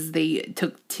cases, they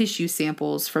took tissue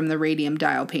samples from the radium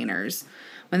dial painters.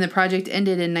 When the project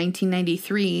ended in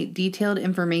 1993, detailed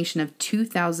information of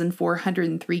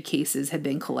 2,403 cases had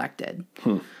been collected.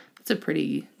 That's a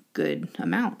pretty good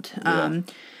amount. Yeah.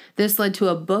 This led to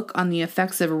a book on the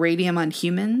effects of radium on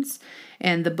humans,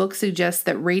 and the book suggests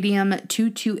that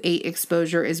radium-228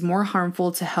 exposure is more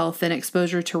harmful to health than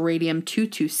exposure to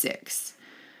radium-226.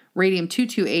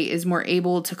 Radium-228 is more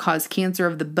able to cause cancer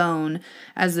of the bone,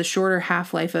 as the shorter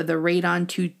half-life of the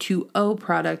radon-220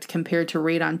 product compared to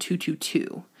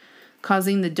radon-222.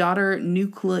 Causing the daughter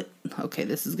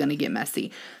this is going to get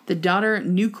messy. The daughter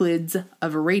nuclides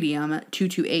of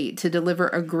radium-228 to deliver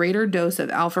a greater dose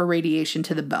of alpha radiation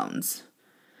to the bones.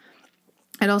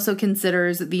 It also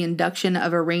considers the induction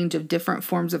of a range of different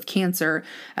forms of cancer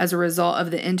as a result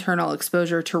of the internal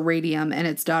exposure to radium and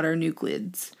its daughter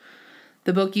nuclides.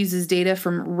 The book uses data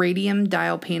from radium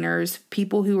dial painters,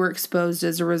 people who were exposed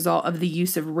as a result of the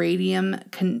use of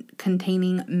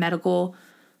radium-containing medical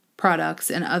products,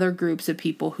 and other groups of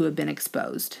people who have been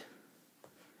exposed.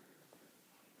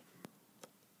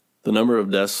 The number of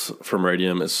deaths from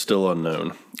radium is still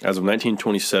unknown. As of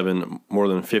 1927, more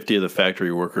than 50 of the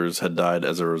factory workers had died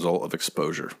as a result of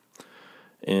exposure.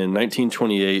 In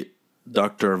 1928,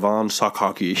 Dr. von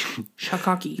Shakaki,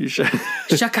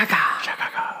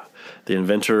 the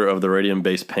inventor of the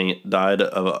radium-based paint, died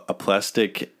of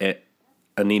aplastic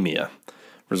anemia,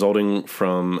 resulting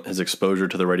from his exposure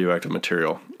to the radioactive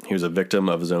material. He was a victim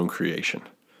of his own creation.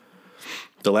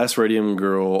 The last Radium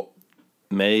Girl,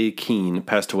 May Keene,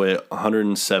 passed away at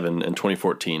 107 in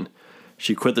 2014.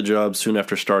 She quit the job soon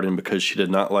after starting because she did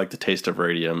not like the taste of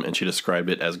radium, and she described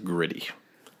it as gritty.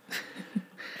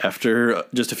 After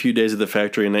just a few days at the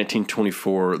factory in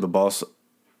 1924, the boss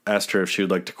asked her if she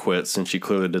would like to quit since she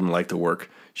clearly didn't like the work.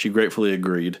 She gratefully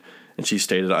agreed, and she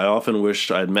stated, "I often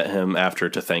wished I had met him after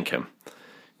to thank him.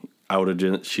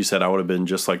 She said, I would have been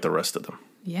just like the rest of them."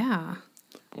 Yeah.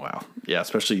 Wow. Yeah,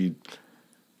 especially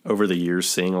over the years,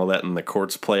 seeing all that in the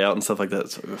courts play out and stuff like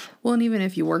that. So, well, and even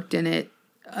if you worked in it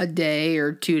a day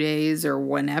or 2 days or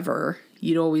whenever,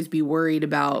 you'd always be worried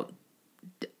about,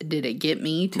 did it get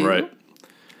me too? Right.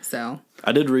 So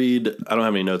I did read, I don't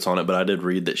have any notes on it, but I did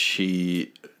read that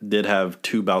she did have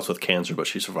 2 bouts with cancer, but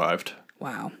she survived.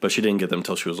 Wow. But she didn't get them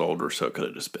until she was older, so it could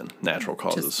have just been natural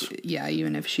causes.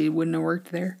 Even if she wouldn't have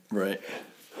worked there. Right.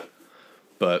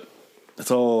 But it's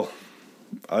all,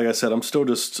 like I said, I'm still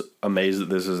just amazed that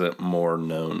this isn't more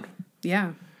known.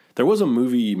 Yeah. There was a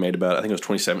movie made about it, I think it was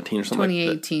 2017 or something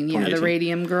 2018, like that. The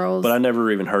Radium Girls. But I never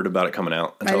even heard about it coming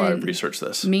out until I researched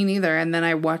this. Me neither. And then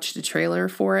I watched a trailer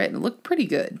for it, and it looked pretty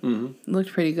good. Mm-hmm. It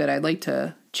looked pretty good. I'd like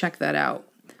to check that out.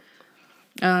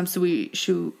 So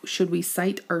should we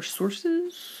cite our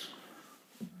sources?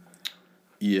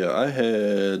 Yeah, I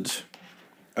had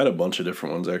a bunch of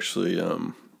different ones actually.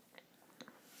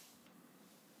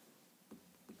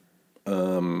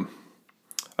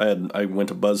 I went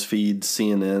to BuzzFeed,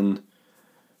 CNN,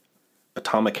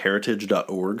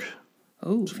 atomicheritage.org.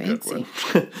 Oh, fancy.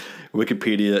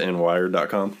 Wikipedia and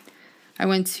Wired.com. I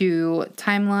went to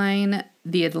Timeline,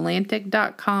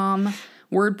 theatlantic.com,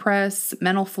 WordPress,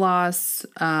 Mental Floss,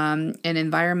 and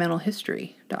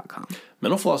environmentalhistory.com.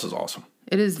 Mental Floss is awesome.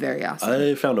 It is very awesome.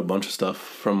 I found a bunch of stuff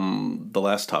from the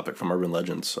last topic from Urban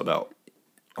Legends about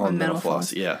on mental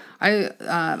floss. Yeah.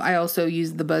 I also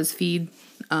use the BuzzFeed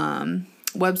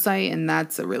website, and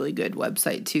that's a really good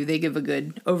website too. They give a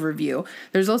good overview.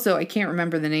 There's also, I can't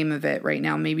remember the name of it right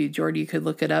now. Maybe Jordy, you could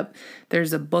look it up.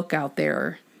 There's a book out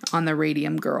there on the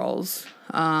Radium Girls.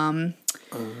 Let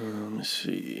me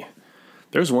see.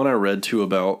 There's one I read too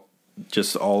about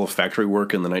just all the factory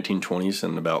work in the 1920s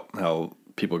and about how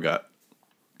people got.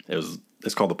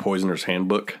 It's called the Poisoner's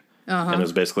Handbook, and it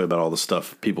was basically about all the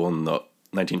stuff people in the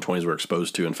 1920s were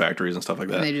exposed to in factories and stuff like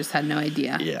that. And they just had no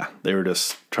idea. Yeah, they were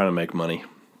just trying to make money.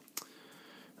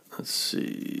 Let's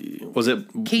see. Was it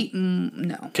Kate?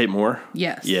 No. Kate Moore?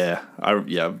 Yes. Yeah.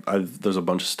 There's a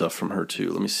bunch of stuff from her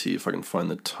too. Let me see if I can find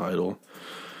the title.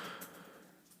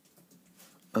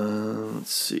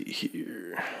 Let's see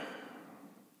here.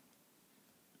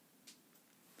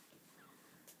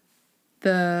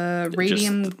 The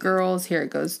Radium Girls. Here it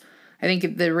goes. I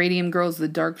think the Radium Girls, the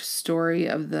dark story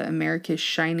of the America's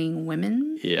shining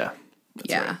women. Yeah.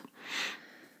 Yeah. Right.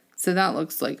 So that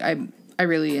looks like I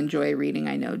really enjoy reading.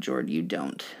 I know, Jord, you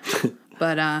don't.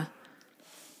 but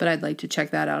I'd like to check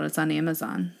that out. It's on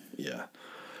Amazon. Yeah.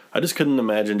 I just couldn't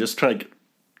imagine just trying to get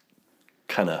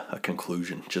kind of a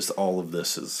conclusion. Just all of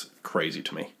this is crazy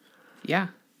to me. Yeah.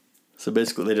 So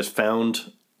basically they just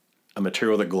found a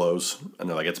material that glows and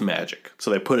they're like, it's magic. So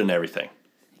they put it in everything.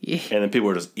 Yeah. And then people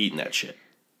were just eating that shit.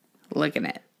 Licking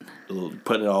it.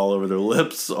 Putting it all over their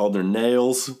lips, all their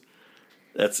nails.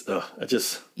 That's, it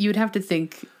just... You would have to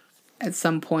think at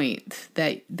some point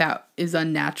that is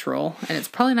unnatural, and it's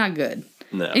probably not good.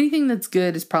 No. Anything that's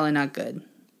good is probably not good.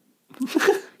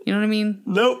 You know what I mean?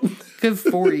 Nope. Good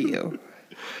for you.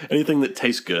 Anything that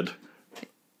tastes good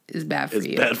is bad for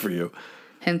you. It's bad for you.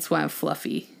 Hence why I'm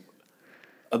fluffy.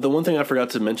 The one thing I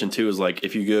forgot to mention, too, is, like,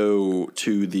 if you go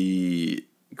to the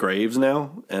graves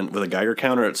now, and with a Geiger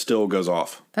counter, it still goes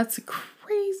off. That's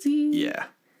crazy. Yeah.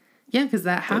 Yeah, because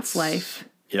that half-life.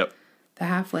 Yep. The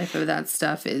half-life of that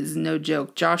stuff is no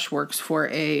joke. Josh works for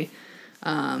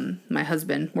my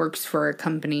husband works for a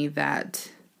company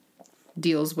that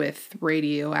deals with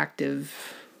radioactive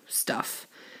stuff.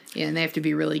 And they have to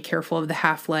be really careful of the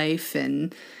half-life,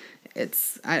 and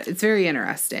it's very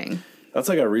interesting. That's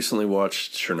like I recently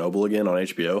watched Chernobyl again on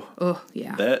HBO. Oh,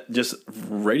 yeah. That just,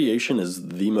 radiation is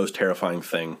the most terrifying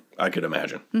thing I could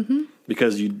imagine. Mm-hmm.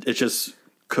 Because it's just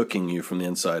cooking you from the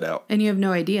inside out. And you have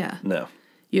no idea. No.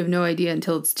 You have no idea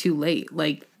until it's too late.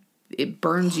 Like, it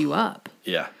burns you up.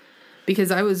 Yeah.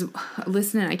 Because I was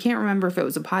listening, I can't remember if it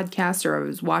was a podcast or I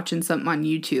was watching something on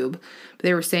YouTube, but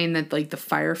they were saying that, like, the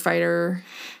firefighter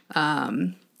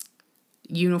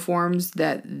uniforms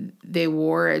that they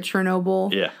wore at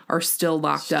Chernobyl are still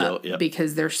locked up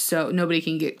because nobody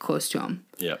can get close to them.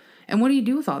 Yeah. And what do you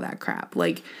do with all that crap?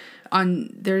 Like,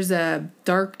 there's a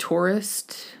Dark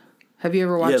Tourist. Have you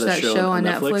ever watched that show on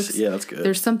Netflix? Yeah, that's good.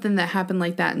 There's something that happened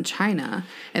like that in China,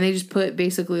 and they just put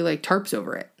basically like tarps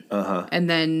over it. Uh-huh. And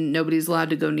then nobody's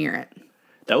allowed to go near it.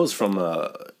 That was from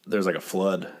there's like a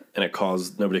flood, and it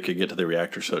caused nobody could get to the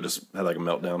reactor, so it just had like a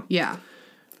meltdown. Yeah.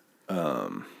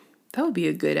 That would be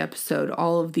a good episode.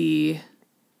 All of the...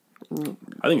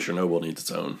 I think Chernobyl needs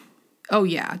its own. Oh,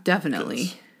 yeah,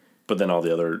 definitely. But then all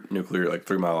the other nuclear, like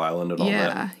 3 Mile Island and all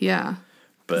that. Yeah.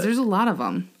 But there's a lot of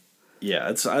them. Yeah,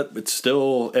 it's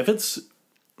still... If it's...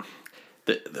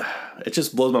 It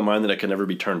just blows my mind that it can never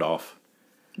be turned off.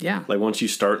 Yeah. Like, once you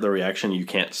start the reaction, you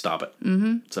can't stop it.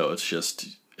 Mm-hmm. So it's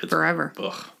just... Forever.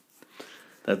 Ugh.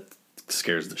 That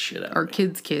scares the shit out of me. Our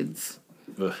kids.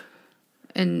 Ugh.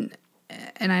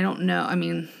 And I don't know. I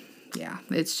mean, yeah,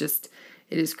 it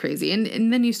is crazy.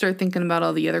 And then you start thinking about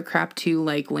all the other crap too,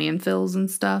 like landfills and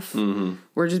stuff. Mm-hmm.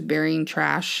 We're just burying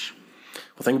trash.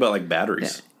 Well, think about like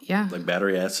batteries. Yeah. Like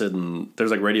battery acid, and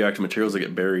there's like radioactive materials that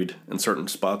get buried in certain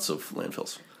spots of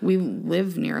landfills. We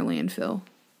live near a landfill.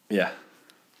 Yeah.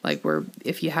 Like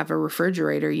if you have a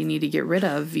refrigerator you need to get rid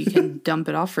of, you can dump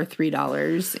it off for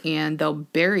 $3 and they'll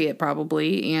bury it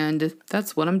probably. And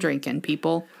that's what I'm drinking,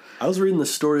 people. I was reading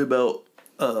this story about,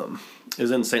 it was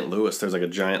in St. Louis. There's like a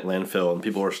giant landfill, and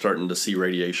people are starting to see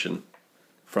radiation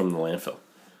from the landfill.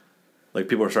 Like,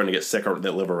 people are starting to get sick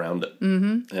that live around it.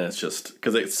 Mm-hmm. And it's just,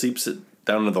 because it seeps it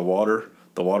down into the water.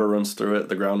 The water runs through it,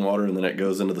 the groundwater, and then it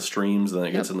goes into the streams, and then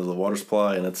it gets into the water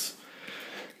supply, and it's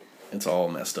all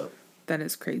messed up. That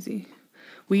is crazy.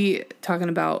 We, talking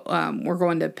about, we're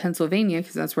going to Pennsylvania,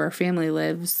 because that's where our family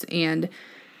lives, and...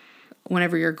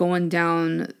 Whenever you're going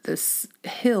down this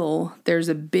hill, there's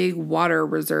a big water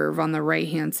reserve on the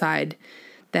right-hand side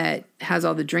that has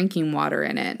all the drinking water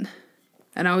in it.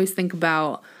 And I always think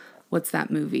about, what's that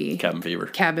movie? Cabin Fever.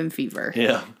 Cabin Fever.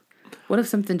 Yeah. What if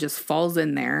something just falls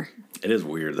in there? It is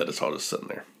weird that it's all just sitting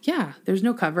there. Yeah, there's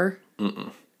no cover.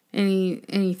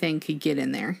 Anything could get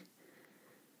in there.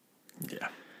 Yeah.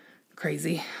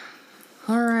 Crazy.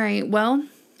 All right. Well,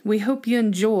 we hope you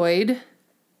enjoyed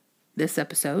this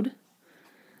episode.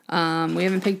 We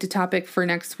haven't picked a topic for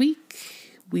next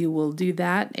week. We will do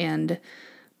that and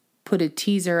put a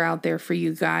teaser out there for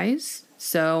you guys.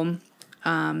 So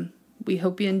we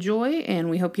hope you enjoy, and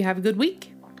we hope you have a good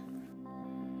week.